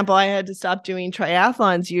 for example, I had to stop doing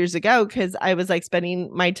triathlons years ago because I was like spending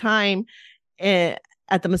my time at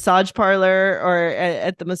the massage parlor or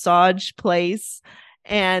at the massage place,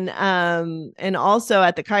 and also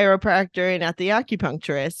at the chiropractor and at the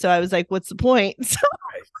acupuncturist. So I was like, what's the point? So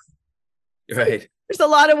right. There's a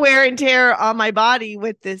lot of wear and tear on my body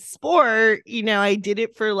with this sport. I did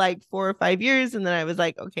it for like 4 or 5 years, and then I was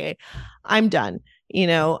like, okay, I'm done,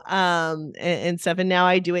 and stuff. And now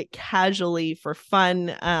I do it casually for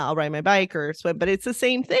fun. I'll ride my bike or swim, but it's the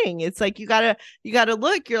same thing. It's like, you gotta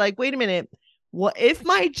look, you're like, wait a minute, what if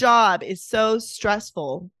my job is so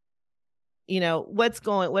stressful?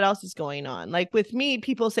 What else is going on? Like with me,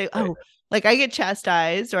 people say, oh, like I get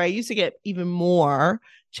chastised, or I used to get even more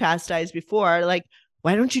chastised before. Like,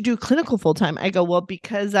 why don't you do clinical full time? I go, well,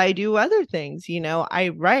 because I do other things. I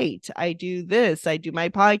write, I do this, I do my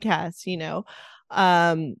podcast,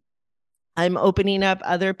 I'm opening up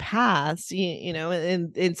other paths,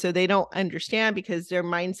 and so they don't understand because their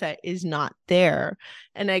mindset is not there.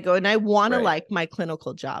 And I go, and I want to like my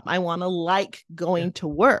clinical job. I want to like going to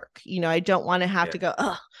work. I don't want to have to go,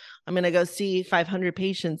 oh, I'm going to go see 500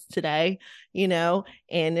 patients today, and I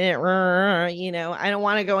don't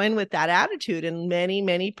want to go in with that attitude. And many,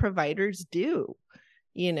 many providers do,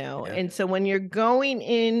 and so when you're going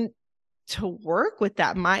in to work with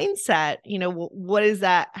that mindset, what is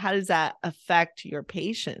that? How does that affect your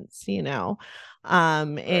patients, and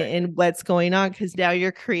what's going on? Because now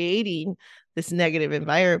you're creating this negative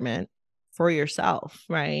environment for yourself,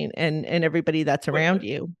 right? And everybody that's around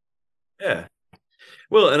you. Yeah.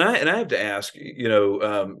 Well, and I have to ask,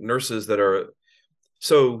 nurses that are,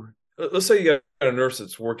 so let's say you got a nurse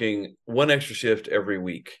that's working one extra shift every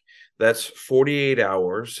week. That's 48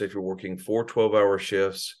 hours. If you're working 4 12-hour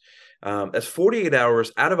shifts, that's 48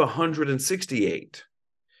 hours out of 168.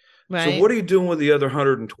 Right. So what are you doing with the other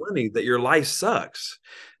 120 that your life sucks?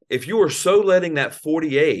 If you are so letting that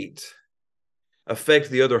 48 affect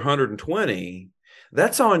the other 120,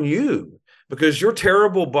 that's on you, because your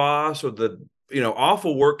terrible boss or the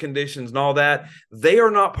awful work conditions and all that, they are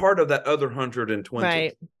not part of that other 120.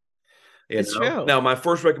 Right. It's true. Now, my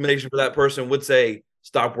first recommendation for that person would say,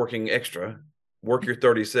 stop working extra, work your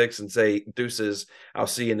 36 and say, deuces, I'll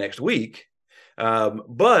see you next week.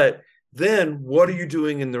 But then what are you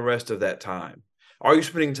doing in the rest of that time? Are you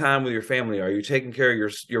spending time with your family? Are you taking care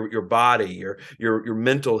of your body, your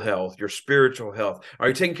mental health, your spiritual health? Are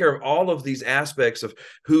you taking care of all of these aspects of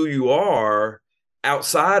who you are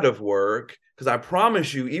outside of work? Because I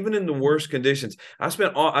promise you, even in the worst conditions, I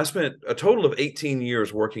spent a total of 18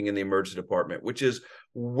 years working in the emergency department, which is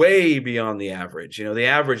way beyond the average. The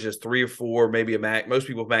average is 3 or 4, maybe a max. Most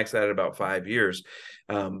people max that at about 5 years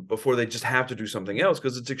before they just have to do something else,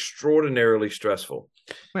 because it's extraordinarily stressful.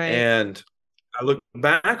 Right. And I look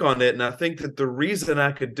back on it and I think that the reason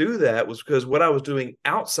I could do that was because what I was doing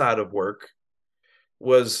outside of work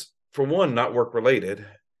was, for one, not work related,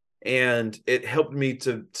 and it helped me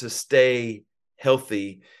to stay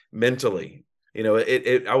healthy mentally.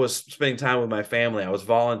 I was spending time with my family. I was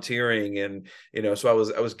volunteering, and so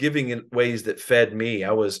I was giving in ways that fed me.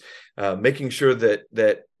 I was making sure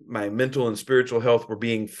that my mental and spiritual health were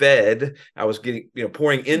being fed. I was getting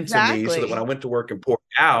pouring into me, so that when I went to work and poured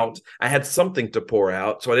out, I had something to pour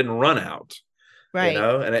out, so I didn't run out. Right.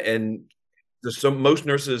 And there's most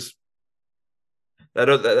nurses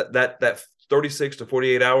that 36 to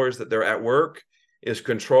 48 hours that they're at work is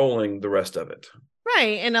controlling the rest of it.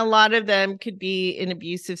 Right. And a lot of them could be in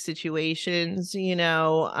abusive situations,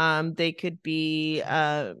 they could be,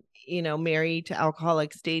 married to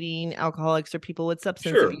alcoholics, dating alcoholics, or people with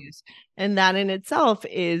substance abuse. And that in itself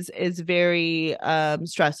is very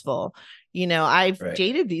stressful. I've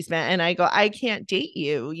dated these men and I go, I can't date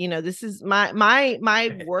you. This is my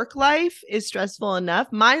work life is stressful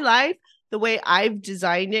enough. My life, the way I've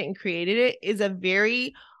designed it and created it, is a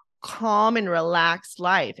very calm and relaxed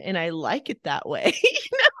life. And I like it that way.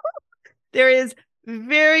 There is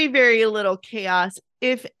very, very little chaos,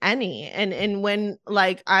 if any. And when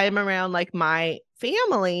I'm around my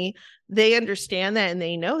family, they understand that and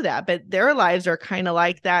they know that, but their lives are kind of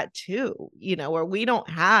like that too, where we don't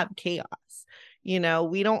have chaos, we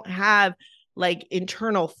don't have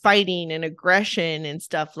internal fighting and aggression and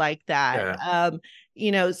stuff like that.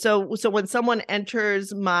 Yeah. So when someone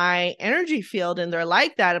enters my energy field and they're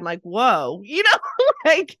like that, I'm like, whoa,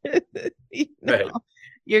 right.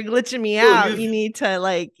 You're glitching me out. You need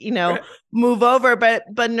to move over.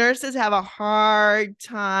 But nurses have a hard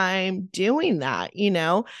time doing that,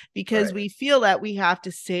 because we feel that we have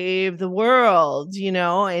to save the world,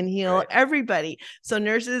 and heal everybody. So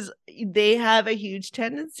nurses, they have a huge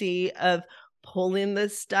tendency of pulling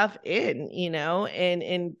this stuff in,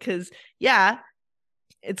 and because,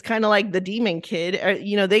 it's kind of like the demon kid,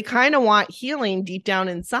 or, they kind of want healing deep down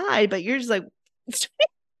inside, but you're just like,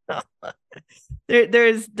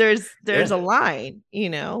 there's a line,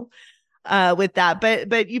 with that,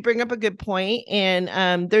 but you bring up a good point,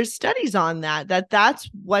 and there's studies on that's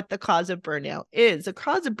what the cause of burnout is. The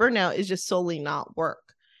cause of burnout is just solely not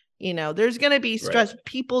work. There's going to be stress.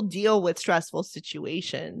 People deal with stressful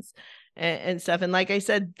situations and stuff. And like I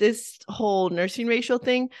said, this whole nursing ratio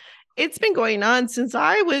thing, it's been going on since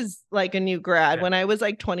I was a new grad, when I was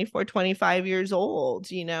 24, 25 years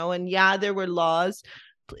old, and there were laws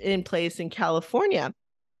in place in California.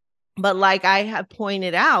 But I have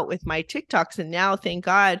pointed out with my TikToks, and now, thank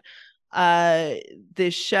God,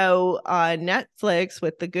 this show on Netflix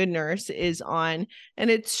with The Good Nurse is on, and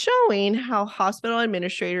it's showing how hospital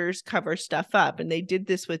administrators cover stuff up. And they did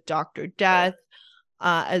this with Dr. Death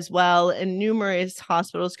as well, and numerous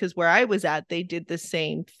hospitals, because where I was at, they did the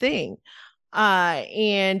same thing.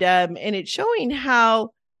 And it's showing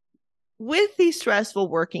how, with these stressful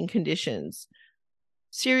working conditions,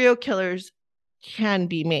 serial killers can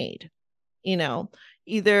be made, so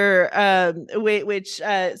in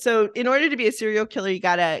order to be a serial killer, you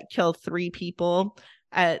got to kill 3 people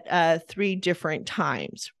at 3 different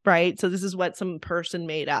times, right? So this is what some person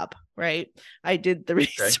made up, right? I did the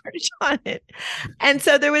research on it. And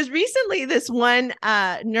so there was recently this one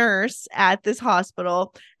nurse at this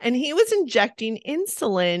hospital, and he was injecting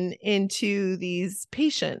insulin into these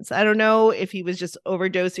patients. I don't know if he was just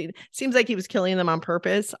overdosing. Seems like he was killing them on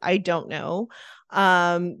purpose. I don't know.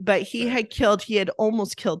 But he had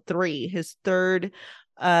almost killed 3. His third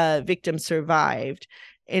victim survived.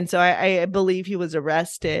 And so I believe he was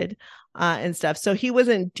arrested and stuff. So he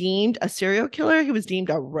wasn't deemed a serial killer. He was deemed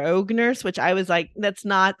a rogue nurse, which I was like, that's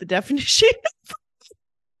not the definition.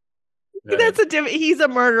 Right. He's a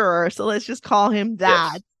murderer. So let's just call him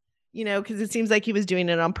that. Yes. Because it seems like he was doing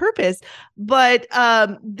it on purpose. But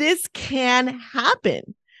this can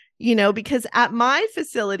happen, because at my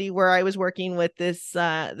facility where I was working with this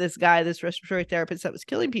guy, this respiratory therapist that was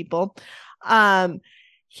killing people,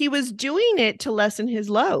 he was doing it to lessen his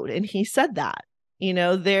load. And he said that,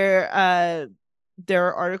 there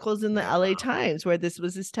are articles in the LA Times where this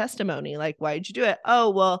was his testimony. Like, why did you do it?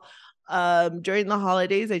 Oh, well, during the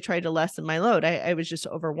holidays, I tried to lessen my load. I was just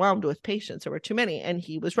overwhelmed with patients. There were too many. And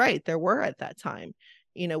he was right. There were at that time,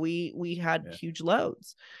 we had huge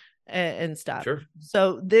loads and stuff. Sure.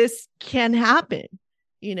 So this can happen.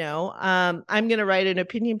 I'm going to write an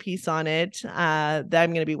opinion piece on it that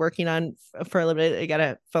I'm going to be working on for a little bit. I got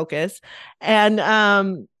to focus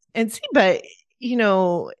and see, but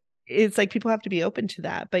it's like people have to be open to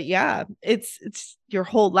that. But yeah, it's your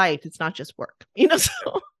whole life. It's not just work,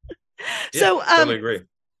 so. So totally agree.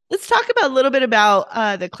 Let's talk about a little bit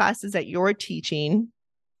about the classes that you're teaching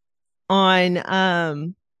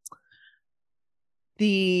on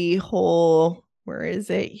the whole, where is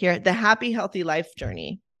it here? The happy, healthy life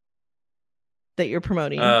journey that you're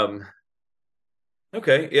promoting.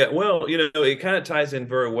 Okay. Yeah. Well, it kind of ties in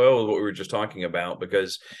very well with what we were just talking about,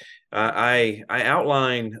 because I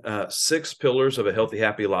outline 6 pillars of a healthy,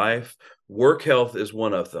 happy life. Work health is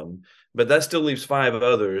one of them, but that still leaves 5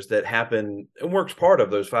 others that happen, and work's part of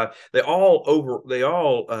those 5. They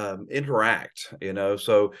all interact,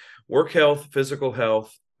 so work health, physical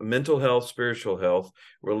health, mental health, spiritual health,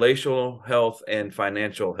 relational health, and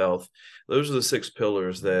financial health. Those are the 6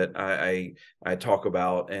 pillars that I talk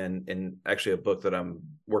about, and in actually a book that I'm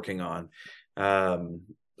working on.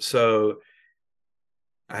 So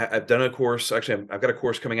I've done a course. Actually, I've got a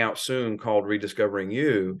course coming out soon called Rediscovering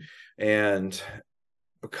You, and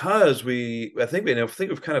because I think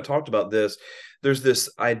we've kind of talked about this. There's this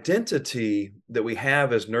identity that we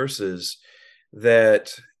have as nurses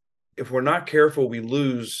that, if we're not careful, we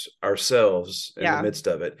lose ourselves in the midst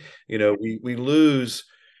of it. We lose,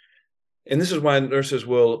 and this is why nurses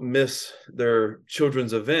will miss their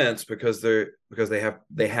children's events, because they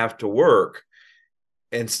have to work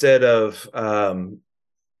instead of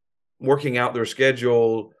working out their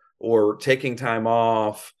schedule or taking time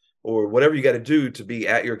off or whatever you got to do to be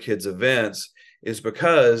at your kids' events, is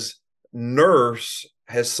because nurse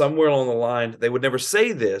has somewhere along the line, they would never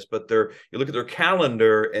say this, but you look at their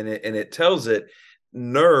calendar and it tells it,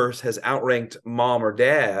 nurse has outranked mom or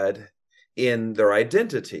dad in their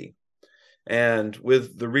identity. And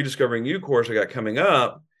with the Rediscovering You course I got coming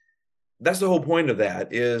up, that's the whole point of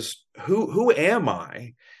that, is who am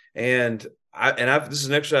I? And this is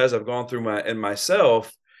an exercise I've gone through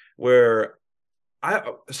myself, where I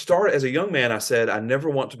started as a young man. I said, I never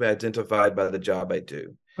want to be identified by the job I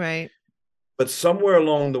do. Right. But somewhere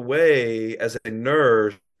along the way, as a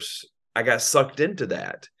nurse, I got sucked into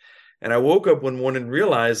that. And I woke up one morning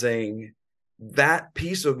realizing that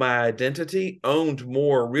piece of my identity owned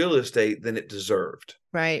more real estate than it deserved.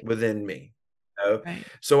 Right. Within me. Right.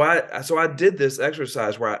 So I did this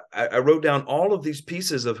exercise where I wrote down all of these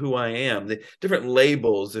pieces of who I am, the different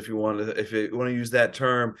labels, if you want to use that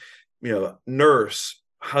term, nurse,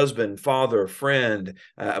 husband, father, friend,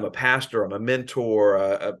 I'm a pastor, I'm a mentor,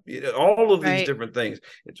 all of these different things.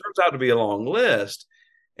 It turns out to be a long list.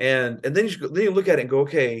 And then you look at it and go,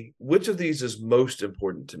 okay, which of these is most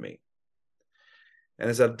important to me? And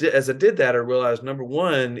as I did that, I realized number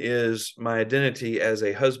one is my identity as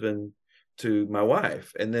a husband to my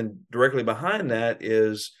wife. And then directly behind that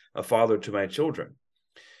is a father to my children.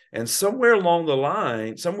 And somewhere along the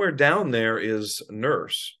line, somewhere down there is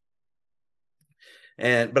nurse.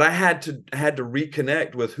 But I had to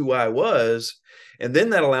reconnect with who I was. And then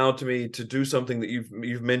that allowed me to do something that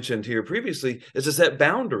you've mentioned here previously, is to set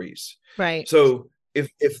boundaries. Right. So if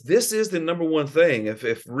this is the number one thing,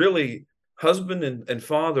 if really husband and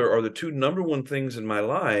father are the 2 number one things in my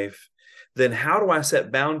life, then how do I set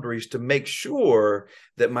boundaries to make sure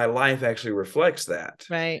that my life actually reflects that?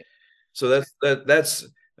 Right. So that's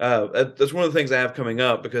one of the things I have coming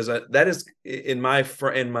up, because that is in my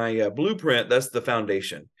blueprint. That's the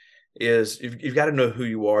foundation. Is you've got to know who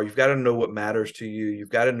you are. You've got to know what matters to you. You've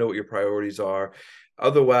got to know what your priorities are.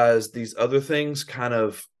 Otherwise, these other things kind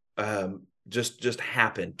of just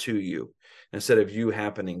happen to you instead of you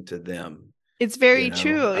happening to them. It's very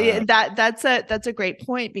true. That's a great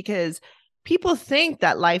point, because people think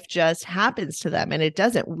that life just happens to them, and it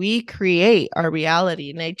doesn't. We create our reality.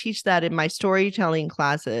 And I teach that in my storytelling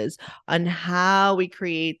classes on how we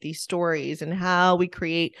create these stories and how we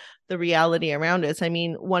create the reality around us. I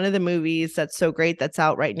mean, one of the movies that's so great that's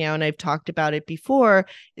out right now, and I've talked about it before,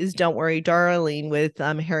 is Don't Worry, Darling, with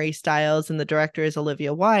Harry Styles, and the director is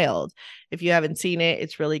Olivia Wilde. If you haven't seen it,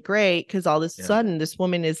 it's really great because all of a sudden this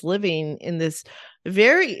woman is living in this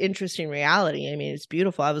very interesting reality. I mean, it's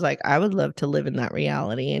beautiful. I was like, I would love to live in that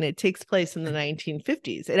reality. And it takes place in the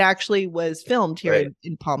 1950s. It actually was filmed here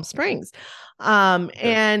in Palm Springs. And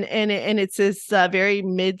it's this very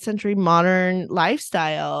mid-century modern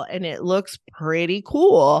lifestyle, and it looks pretty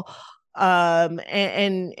cool.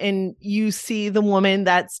 And you see the woman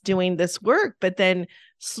that's doing this work, but then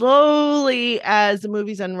slowly as the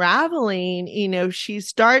movie's unraveling, you know, she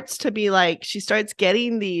starts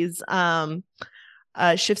getting these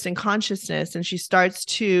shifts in consciousness, and she starts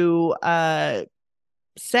to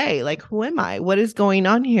say, like, who am I? What is going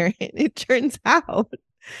on here? And it turns out,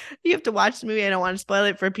 you have to watch the movie. I don't want to spoil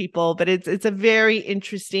it for people, but it's a very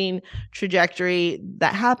interesting trajectory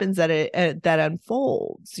that happens that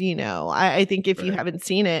unfolds. You know, I think if you haven't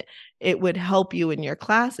seen it, it would help you in your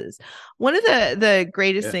classes. One of the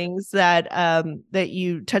greatest things that that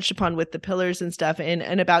you touched upon with the pillars and stuff,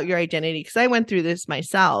 and about your identity, because I went through this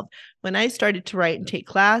myself when I started to write and take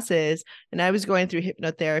classes, and I was going through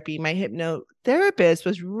hypnotherapy. My hypnotherapist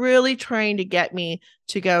was really trying to get me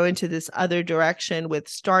to go into this other direction with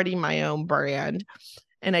starting my own brand.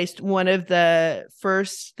 And one of the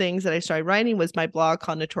first things that I started writing was my blog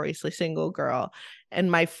called Notoriously Single Girl.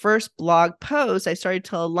 And my first blog post, I started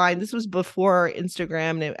to align. This was before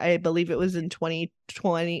Instagram. And I believe it was in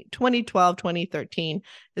 2012, 2013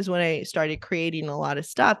 is when I started creating a lot of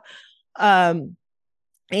stuff. You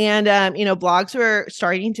know, blogs were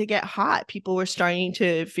starting to get hot. People were starting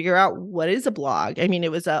to figure out what is a blog. I mean,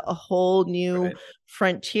 it was a whole new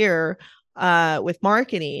frontier with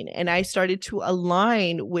marketing. And I started to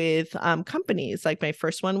align with companies. Like my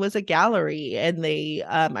first one was a gallery, and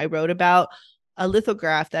I wrote about a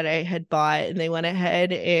lithograph that I had bought, and they went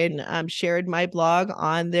ahead and shared my blog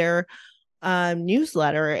on their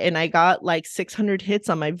newsletter, and I got like 600 hits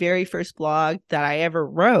on my very first blog that I ever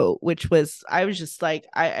wrote, I was just like,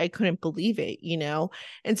 I couldn't believe it, you know?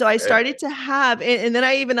 And so I started to have, and then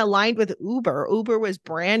I even aligned with Uber. Uber was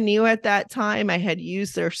brand new at that time. I had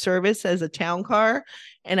used their service as a town car,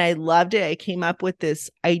 and I loved it. I came up with this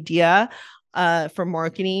idea for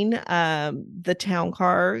marketing the town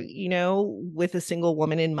car, you know, with a single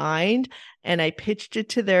woman in mind. And I pitched it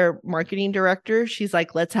to their marketing director. She's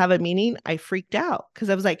like, let's have a meeting. I freaked out because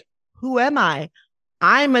I was like, who am I?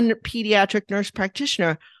 I'm a pediatric nurse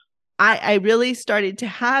practitioner. I really started to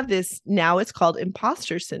have this, now it's called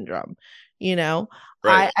imposter syndrome, you know.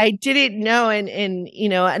 I didn't know, and you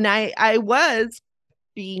know, and I was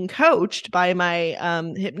being coached by my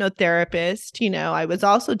hypnotherapist. You know, I was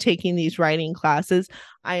also taking these writing classes.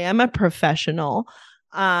 I am a professional.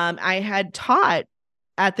 I had taught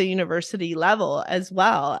at the university level as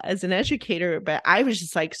well as an educator, but I was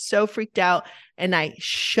just like so freaked out, and I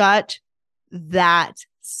shut that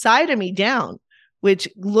side of me down, which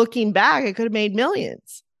looking back, I could have made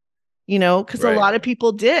millions, you know, because a lot of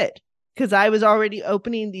people did, because I was already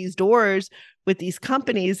opening these doors with these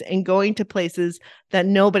companies and going to places that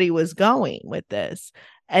nobody was going with this.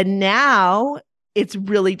 And now it's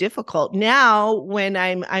really difficult. Now, when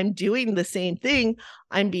I'm doing the same thing,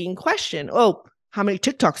 I'm being questioned. Oh, how many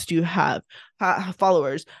TikToks do you have?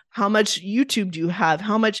 Followers? How much YouTube do you have?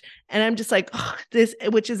 How much? And I'm just like, oh, this,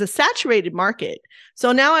 which is a saturated market.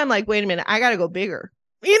 So now I'm like, wait a minute, I got to go bigger,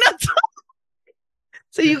 you know?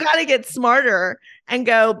 So you got to get smarter and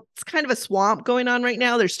go, it's kind of a swamp going on right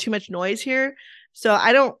now. There's too much noise here. So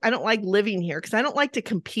I don't like living here because I don't like to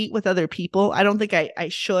compete with other people. I don't think I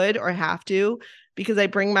should or have to, because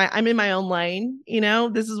I'm in my own lane. You know,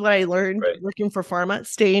 this is what I learned working for pharma.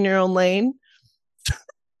 Stay in your own lane.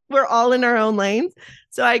 We're all in our own lanes.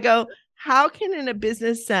 So I go, how can, in a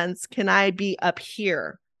business sense, can I be up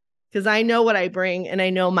here? Because I know what I bring and I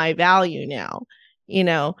know my value now, you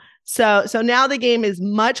know. So now the game is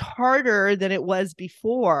much harder than it was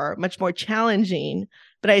before, much more challenging,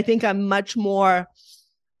 but I think I'm much more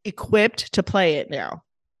equipped to play it now.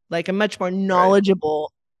 Like I'm much more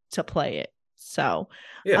knowledgeable to play it. So,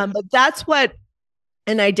 but that's what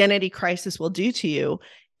an identity crisis will do to you.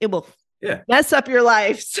 It will mess up your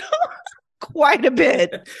life so quite a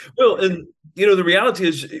bit. Well, and you know, the reality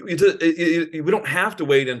is we don't have to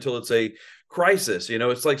wait until it's a crisis. You know,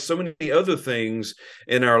 it's like so many other things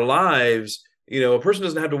in our lives. You know, a person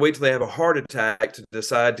doesn't have to wait till they have a heart attack to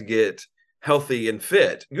decide to get healthy and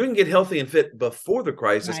fit. You can get healthy and fit before the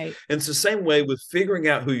crisis. Right. And it's the same way with figuring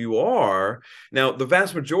out who you are. Now, the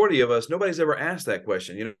vast majority of us, nobody's ever asked that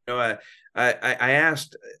question. I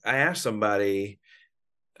asked somebody,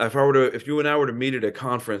 if you and I were to meet at a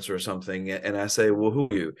conference or something, and I say, well, who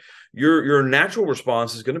are you? Your natural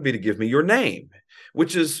response is going to be to give me your name,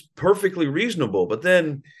 which is perfectly reasonable. But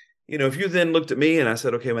then, if you then looked at me and I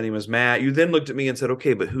said, okay, my name is Matt, you then looked at me and said,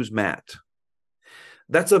 okay, but who's Matt?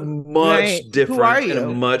 That's a much different and a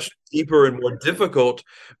much deeper and more difficult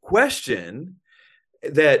question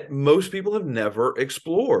that most people have never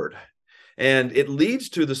explored. And it leads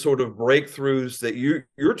to the sort of breakthroughs that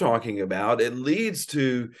you're talking about. It leads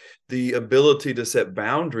to the ability to set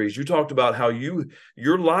boundaries. You talked about how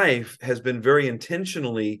your life has been very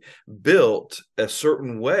intentionally built a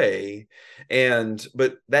certain way,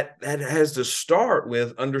 but that has to start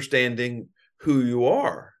with understanding who you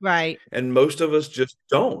are. Right. And most of us just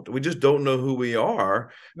don't. We just don't know who we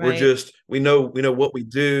are. Right. We know what we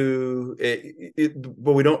do,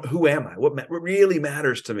 but we don't, who am I? What really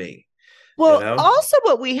matters to me? Well, also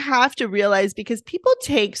what we have to realize, because people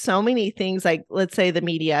take so many things, like, let's say the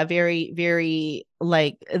media, very, very,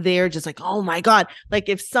 like, they're just like, oh my God. Like,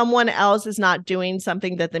 if someone else is not doing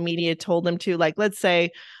something that the media told them to, like, let's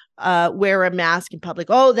say, wear a mask in public.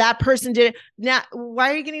 Oh, that person did it. Now,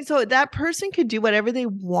 why are you getting so? That person could do whatever they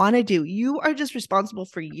want to do. You are just responsible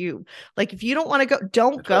for you. Like, if you don't want to go,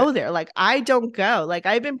 don't go there. Like, I don't go. Like,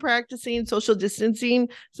 I've been practicing social distancing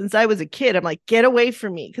since I was a kid. I'm like, get away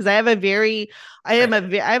from me, because I have a very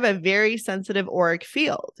sensitive auric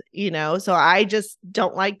field. So I just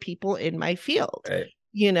don't like people in my field. Right.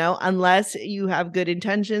 Unless you have good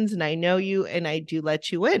intentions and I know you and I do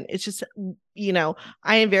let you in. It's just,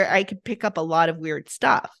 I can pick up a lot of weird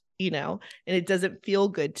stuff, and it doesn't feel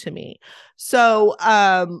good to me. So,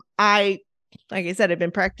 like I said, I've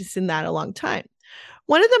been practicing that a long time.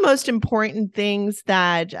 One of the most important things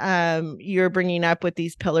that you're bringing up with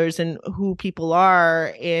these pillars and who people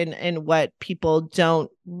are and what people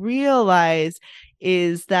don't realize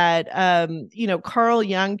is that, Carl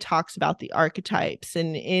Jung talks about the archetypes,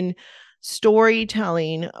 and in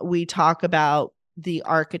storytelling, we talk about the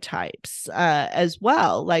archetypes as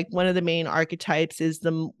well. Like, one of the main archetypes is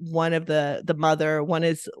one of the mother, one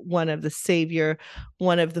is one of the savior,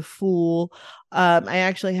 one of the fool. I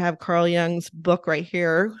actually have Carl Jung's book right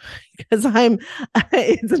here because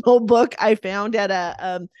it's an old book I found at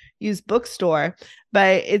a used bookstore,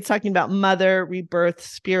 but it's talking about mother, rebirth,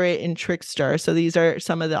 spirit, and trickster. So these are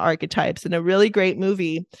some of the archetypes, and a really great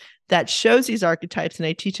movie that shows these archetypes, and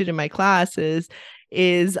I teach it in my classes,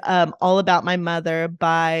 is All About My Mother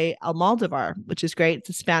by Almodovar, which is great. It's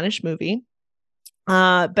a Spanish movie.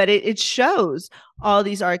 But it shows all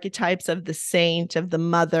these archetypes of the saint, of the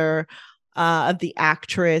mother, of the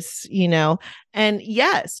actress, and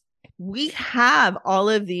yes, we have all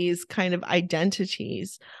of these kind of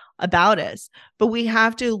identities about us, but we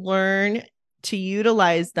have to learn to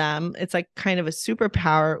utilize them. It's like kind of a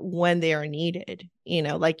superpower when they are needed.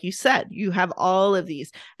 Like you said, you have all of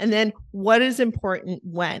these, and then what is important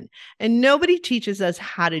when, and nobody teaches us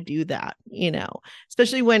how to do that,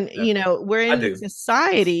 especially when, we're in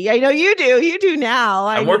society. I know you do now.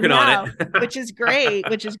 I'm working on it, which is great,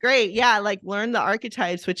 Yeah. Like, learn the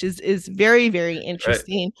archetypes, which is very, very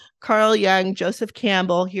interesting. Right. Carl Jung, Joseph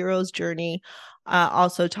Campbell, Hero's Journey,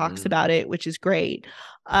 also talks about it, which is great.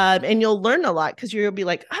 And you'll learn a lot, because you'll be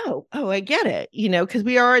like, oh, I get it, because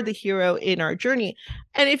we are the hero in our journey.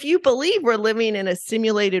 And if you believe we're living in a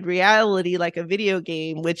simulated reality, like a video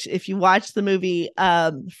game, which if you watch the movie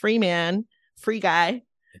Free Guy,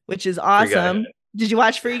 which is awesome. Did you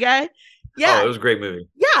watch Free Guy? Yeah. Oh, it was a great movie.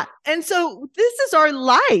 Yeah. And so this is our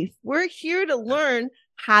life. We're here to learn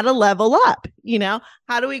how to level up,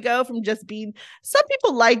 how do we go from just being, some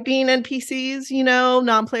people like being NPCs,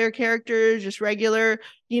 non-player characters, just regular,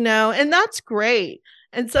 and that's great.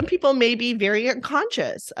 And some people may be very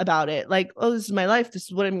unconscious about it. Like, oh, this is my life. This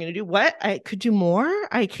is what I'm going to do. What? I could do more.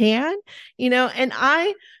 I can, and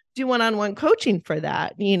I do one-on-one coaching for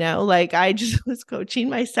that. Like, I just was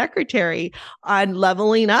coaching my secretary on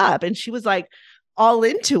leveling up, and she was like, all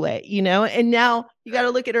into it, and now you got to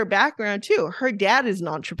look at her background too. Her dad is an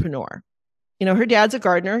entrepreneur. Her dad's a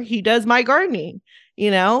gardener. He does my gardening,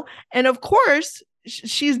 and of course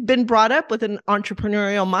she's been brought up with an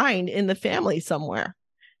entrepreneurial mind in the family somewhere.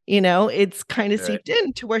 It's kind of seeped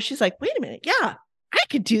in to where she's like, wait a minute. Yeah, I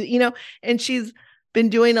could do, and she's been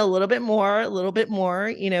doing a little bit more,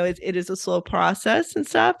 it is a slow process and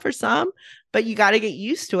stuff for some, but you got to get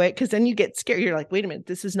used to it. 'Cause then you get scared. You're like, wait a minute,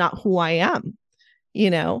 this is not who I am.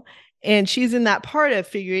 And she's in that part of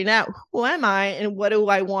figuring out, who am I and what do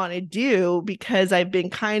I want to do? Because I've been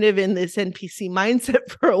kind of in this NPC mindset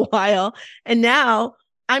for a while. And now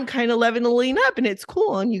I'm kind of leveling up and it's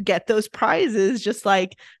cool. And you get those prizes just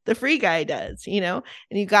like the free guy does, you know,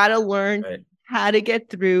 and you got to learn how to get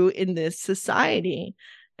through in this society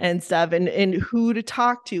and stuff, and who to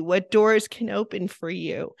talk to, what doors can open for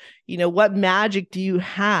you, you know, what magic do you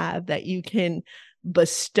have that you can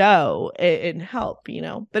bestow and help, you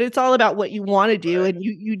know. But it's all about what you want to do, and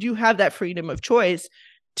you do have that freedom of choice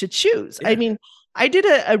to choose. I mean, I did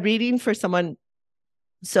a reading for someone,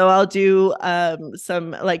 so I'll do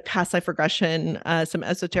some like past life regression, some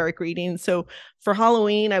esoteric readings. So for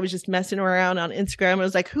Halloween, I was just messing around on Instagram. I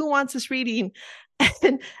was like, who wants this reading?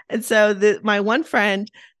 And so my one friend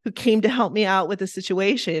who came to help me out with the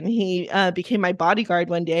situation, he became my bodyguard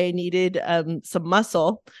one day. I needed some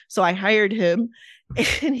muscle, so I hired him.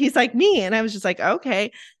 And he's like me. And I was just like,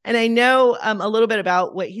 okay. And I know a little bit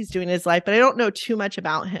about what he's doing in his life, but I don't know too much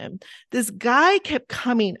about him. This guy kept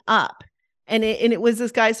coming up. And it was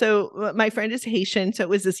this guy. So my friend is Haitian. So it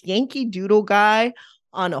was this Yankee Doodle guy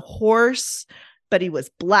on a horse, but he was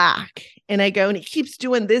black. And I go, and he keeps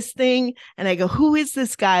doing this thing. And I go, who is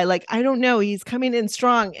this guy? Like, I don't know. He's coming in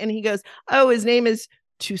strong. And he goes, oh, his name is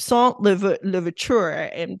Toussaint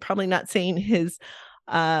Louverture. And probably not saying his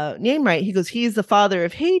name right. He goes, he's the father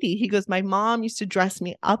of Haiti. He goes, my mom used to dress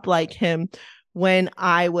me up like him when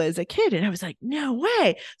I was a kid. And I was like, no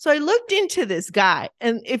way. So I looked into this guy.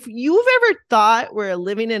 And if you've ever thought we're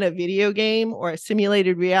living in a video game or a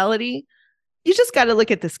simulated reality, you just got to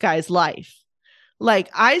look at this guy's life. Like,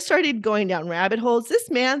 I started going down rabbit holes. This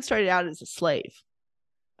man started out as a slave.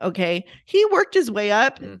 Okay. He worked his way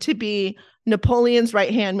up to be Napoleon's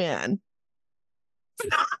right-hand man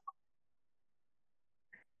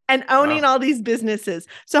and owning all these businesses.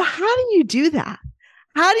 So how do you do that?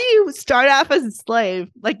 How do you start off as a slave?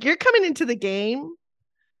 Like, you're coming into the game,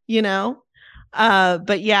 you know?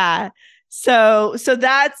 But yeah, so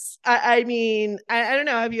that's, I mean, I don't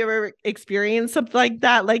know. Have you ever experienced something like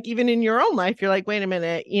that? Like, even in your own life, you're like, wait a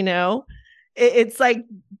minute, you know, it's like,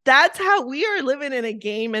 that's how we are living in a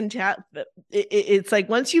game. And it's like,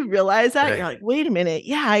 once you realize that, you're like, wait a minute.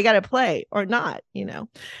 Yeah, I got to play or not, you know?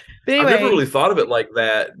 But anyway, I've never really thought of it like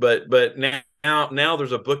that, but now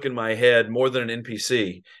there's a book in my head more than an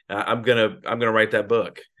NPC. I'm gonna write that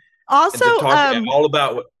book. Also, all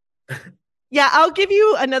about what. Yeah, I'll give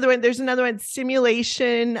you another one. There's another one,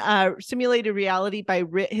 simulated reality by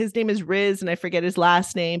his name is Riz, and I forget his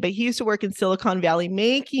last name, but he used to work in Silicon Valley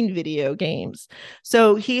making video games.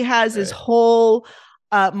 So he has this whole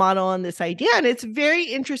model on this idea, and it's very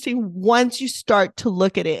interesting once you start to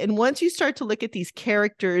look at it, and once you start to look at these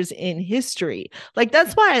characters in history. Like,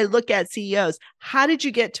 that's why I look at CEOs. How did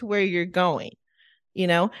you get to where you're going? You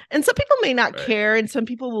know, and some people may not care, and some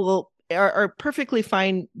people are perfectly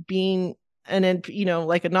fine being you know,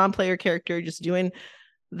 like a non-player character, just doing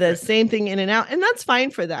the same thing in and out, and that's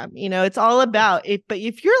fine for them. You know, it's all about it. But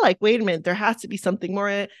if you're like, wait a minute, there has to be something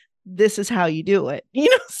more. This is how you do it. You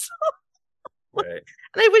know. So,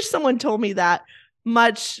 and I wish someone told me that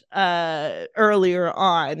much earlier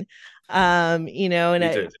on. You know,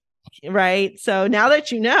 and right. So now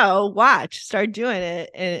that you know, start doing it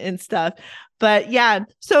and stuff. But yeah,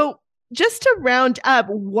 so just to round up,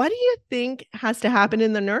 what do you think has to happen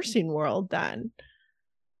in the nursing world then?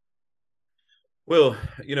 Well,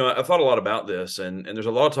 you know, I've thought a lot about this, and there's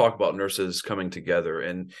a lot of talk about nurses coming together.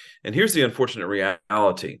 And here's the unfortunate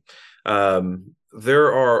reality.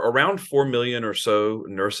 There are around 4 million or so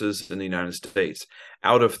nurses in the United States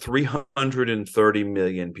out of 330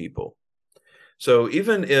 million people. So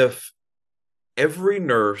even if every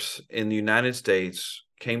nurse in the United States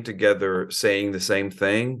came together saying the same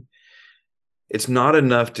thing, it's not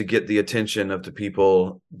enough to get the attention of the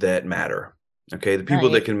people that matter. Okay. The people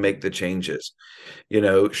that can make the changes, you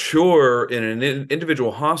know, sure. In an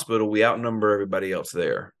individual hospital, we outnumber everybody else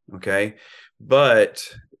there. Okay. But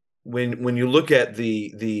when you look at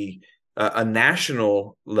a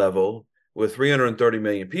national level with 330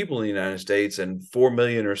 million people in the United States and 4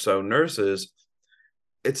 million or so nurses,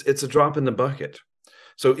 it's a drop in the bucket.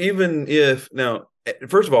 So even if, now,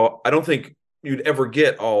 first of all, I don't think you'd ever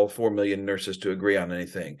get all 4 million nurses to agree on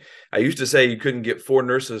anything. I used to say you couldn't get 4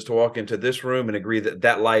 nurses to walk into this room and agree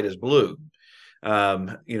that light is blue.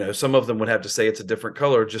 You know, some of them would have to say it's a different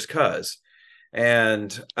color just because.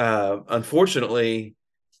 And unfortunately,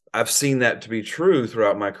 I've seen that to be true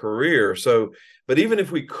throughout my career. So, but even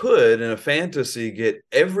if we could, in a fantasy, get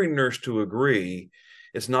every nurse to agree,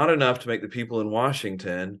 it's not enough to make the people in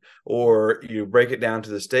Washington, or you break it down to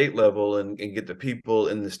the state level and get the people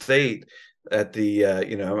in the state at the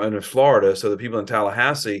I'm in Florida, so the people in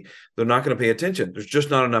Tallahassee, they're not going to pay attention. There's just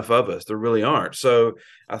not enough of us. There really aren't. So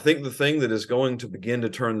I think the thing that is going to begin to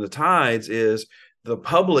turn the tides is the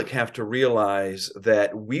public have to realize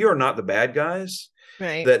that we are not the bad guys,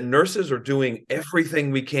 right? That nurses are doing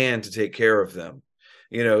everything we can to take care of them,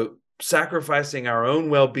 sacrificing our own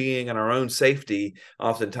well-being and our own safety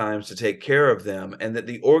oftentimes to take care of them, and that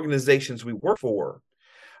the organizations we work for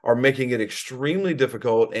are making it extremely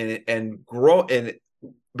difficult and grow and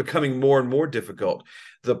becoming more and more difficult.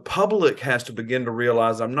 The public has to begin to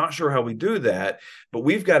realize, I'm not sure how we do that, but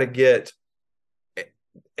we've got to get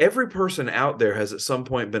every person out there has at some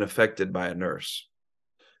point been affected by a nurse.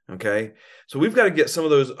 Okay. So we've got to get some of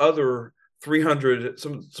those other 300,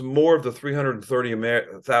 some more of the 330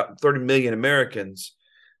 million Americans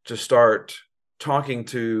to start talking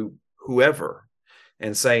to whoever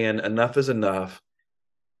and saying enough is enough.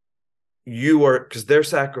 Because they're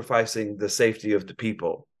sacrificing the safety of the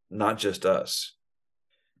people, not just us.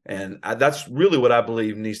 And that's really what I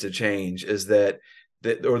believe needs to change, is that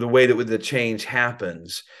or the way that the change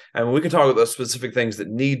happens. I mean, we can talk about specific things that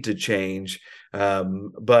need to change,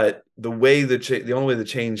 but the only way the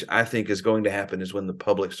change I think is going to happen is when the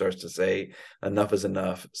public starts to say enough is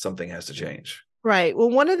enough. Something has to change. Right. Well,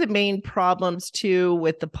 one of the main problems too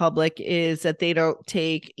with the public is that they don't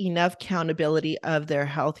take enough accountability of their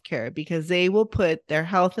healthcare, because they will put their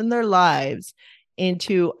health and their lives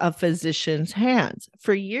into a physician's hands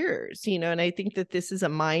for years, and I think that this is a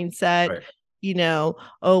mindset, right.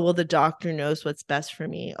 Oh, well, the doctor knows what's best for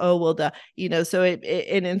me. Oh, well, so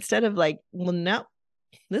and instead of like, well, no,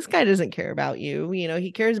 this guy doesn't care about you.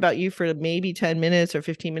 He cares about you for maybe 10 minutes or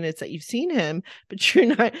 15 minutes that you've seen him, but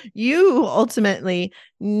you ultimately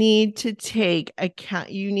need to take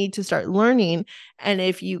account. You need to start learning. And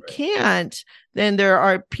if you can't, then there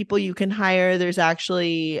are people you can hire. There's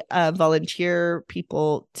actually volunteer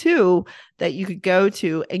people too that you could go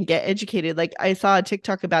to and get educated. Like I saw a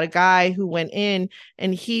TikTok about a guy who went in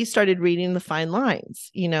and he started reading the fine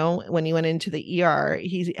lines. When he went into the ER,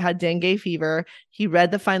 he had dengue fever. He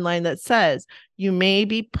read the fine line that says you may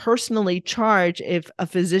be personally charged if a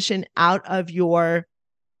physician out of your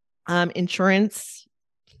insurance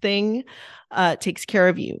thing takes care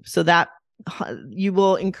of you. So that you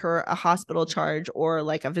will incur a hospital charge or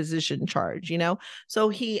like a physician charge, So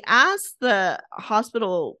he asked the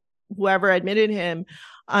hospital, whoever admitted him,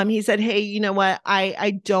 he said, hey, you know what?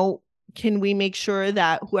 Can we make sure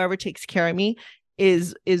that whoever takes care of me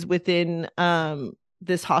is within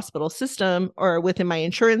this hospital system or within my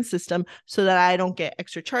insurance system so that I don't get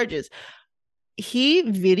extra charges? He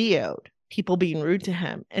videoed people being rude to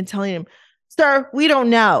him and telling him, sir, we don't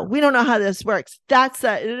know. We don't know how this works.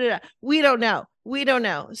 We don't know. We don't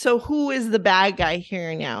know. So who is the bad guy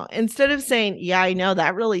here now? Instead of saying, yeah, I know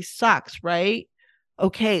that really sucks, right?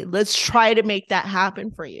 Okay, let's try to make that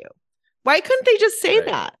happen for you. Why couldn't they just say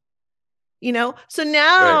that? So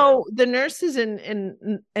now the nurses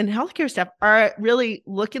and healthcare staff are really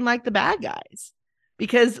looking like the bad guys,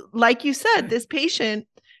 because like you said, this patient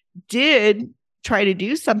did try to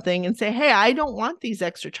do something and say, hey, I don't want these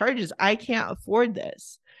extra charges. I can't afford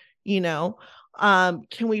this. Can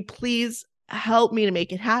we please help me to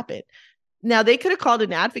make it happen? Now they could have called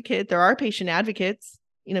an advocate. There are patient advocates,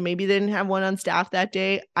 maybe they didn't have one on staff that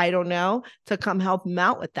day. I don't know, to come help him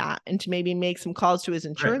out with that and to maybe make some calls to his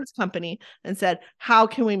insurance company and said, how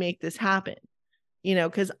can we make this happen?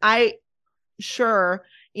 Cause and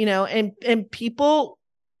people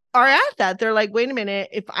are at that. They're like, wait a minute,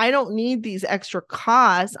 if I don't need these extra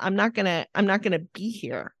costs, I'm not gonna be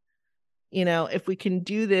here. If we can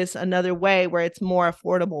do this another way where it's more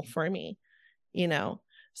affordable for me,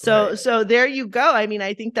 So there you go. I mean,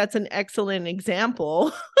 I think that's an excellent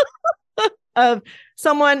example of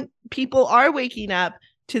people are waking up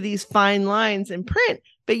to these fine lines in print,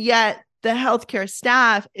 but yet the healthcare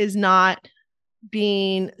staff is not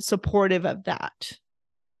being supportive of that,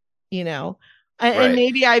 And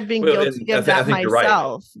maybe I've been guilty of that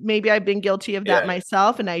myself. Maybe I've been guilty of that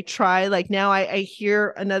myself. And I try, like now I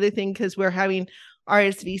hear another thing, because we're having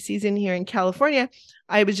RSV season here in California.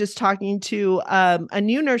 I was just talking to a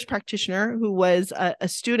new nurse practitioner who was a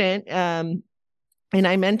student, and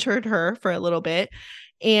I mentored her for a little bit.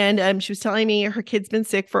 And she was telling me her kid's been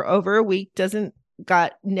sick for over a week,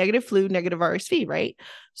 got negative flu, negative RSV, right?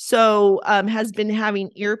 So has been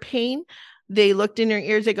having ear pain. They looked in her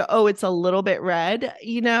ears, they go, oh, it's a little bit red,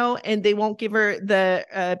 and they won't give her the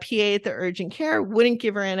PA at the urgent care, wouldn't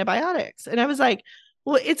give her antibiotics. And I was like,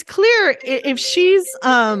 well, it's clear if she's,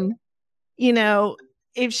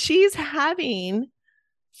 if she's having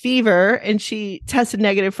fever and she tested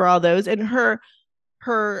negative for all those, and her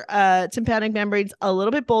her tympanic membrane's a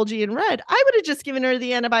little bit bulgy and red, I would have just given her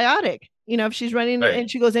the antibiotic. If she's running Right. and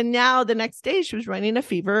she goes, and now the next day she was running a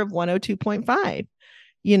fever of 102.5,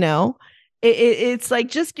 it's like,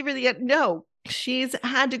 just give her no, she's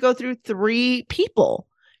had to go through 3 people,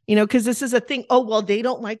 because this is a thing. Oh, well, they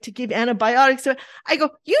don't like to give antibiotics. So I go,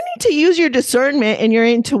 you need to use your discernment and your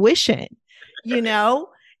intuition,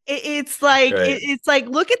 It's like, Right. it's like,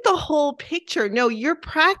 look at the whole picture. No, you're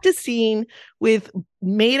practicing with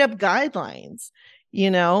made up guidelines.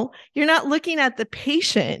 You're not looking at the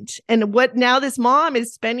patient and what now this mom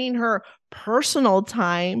is spending her personal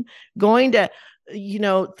time going to,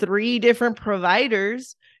 3 different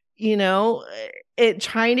providers,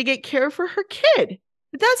 trying to get care for her kid.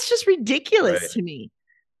 That's just ridiculous Right. to me,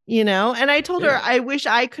 and I told her, I wish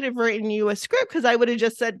I could have written you a script, because I would have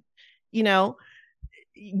just said, give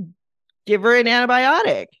her an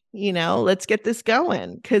antibiotic, let's get this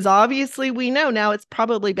going. Because obviously we know now it's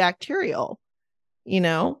probably bacterial,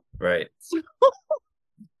 Right.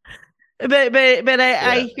 But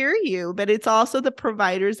I hear you, but it's also the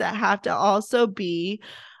providers that have to also be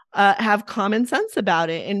have common sense about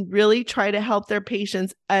it and really try to help their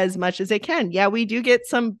patients as much as they can. Yeah, we do get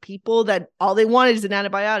some people that all they want is an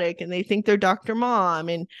antibiotic and they think they're Dr. Mom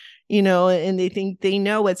and, and they think they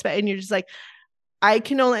know what's bad. And you're just like, I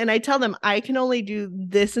tell them, I can only do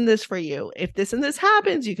this and this for you. If this and this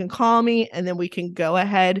happens, you can call me and then we can go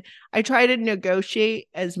ahead. I try to negotiate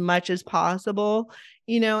as much as possible,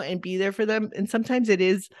 and be there for them. And sometimes it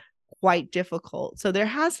is quite difficult. So there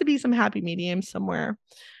has to be some happy medium somewhere.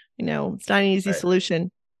 It's not an easy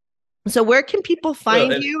solution. So where can people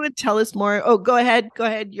find you and tell us more? Oh, go ahead.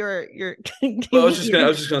 You're well, I was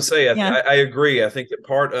just gonna say, I agree. I think that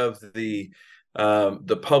part of the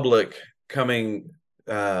public coming,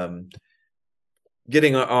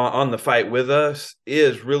 getting on the fight with us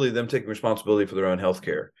is really them taking responsibility for their own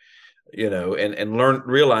healthcare, and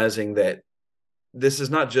realizing that this is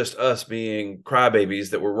not just us being crybabies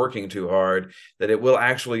that we're working too hard, that it will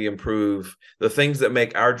actually improve the things that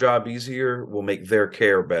make our job easier will make their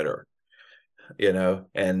care better,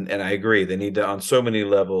 and I agree. They need to, on so many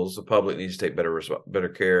levels, the public needs to take better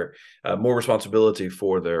care, more responsibility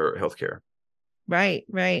for their healthcare. Right.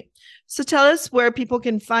 So tell us where people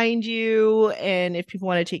can find you and if people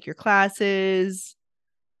want to take your classes.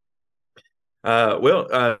 I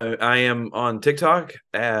am on TikTok,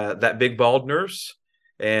 that big bald nurse,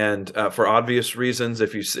 and for obvious reasons,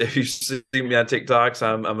 if you see me on TikToks,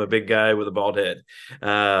 I'm a big guy with a bald head,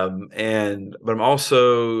 but I'm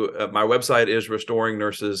also my website is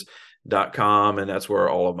restoringnurses.com, and that's where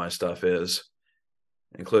all of my stuff is,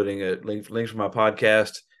 including links for my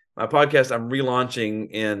podcast. My podcast, I'm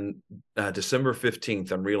relaunching in December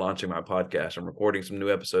 15th. I'm relaunching my podcast. I'm recording some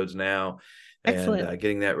new episodes now. Excellent. And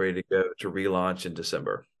getting that ready to go to relaunch in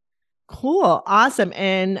December. Cool. Awesome.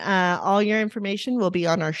 And all your information will be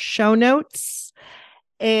on our show notes.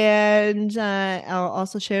 And I'll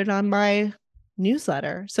also share it on my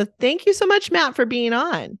newsletter. So thank you so much, Matt, for being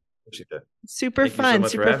on. Super fun.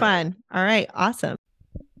 Super fun. All right. Awesome.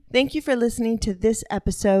 Thank you for listening to this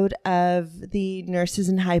episode of the Nurses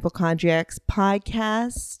and Hypochondriacs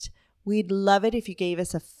podcast. We'd love it if you gave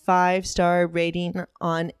us a 5-star rating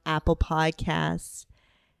on Apple Podcasts.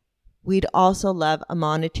 We'd also love a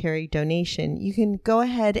monetary donation. You can go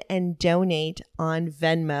ahead and donate on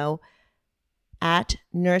Venmo at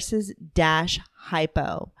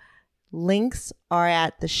nurses-hypo. Links are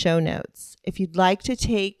at the show notes. If you'd like to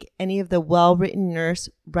take any of the well-written nurse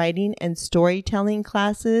writing and storytelling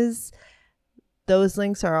classes, those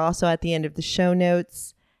links are also at the end of the show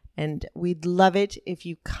notes. And we'd love it if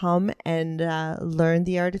you come and learn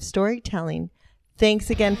the art of storytelling. Thanks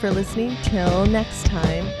again for listening. Till next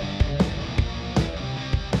time.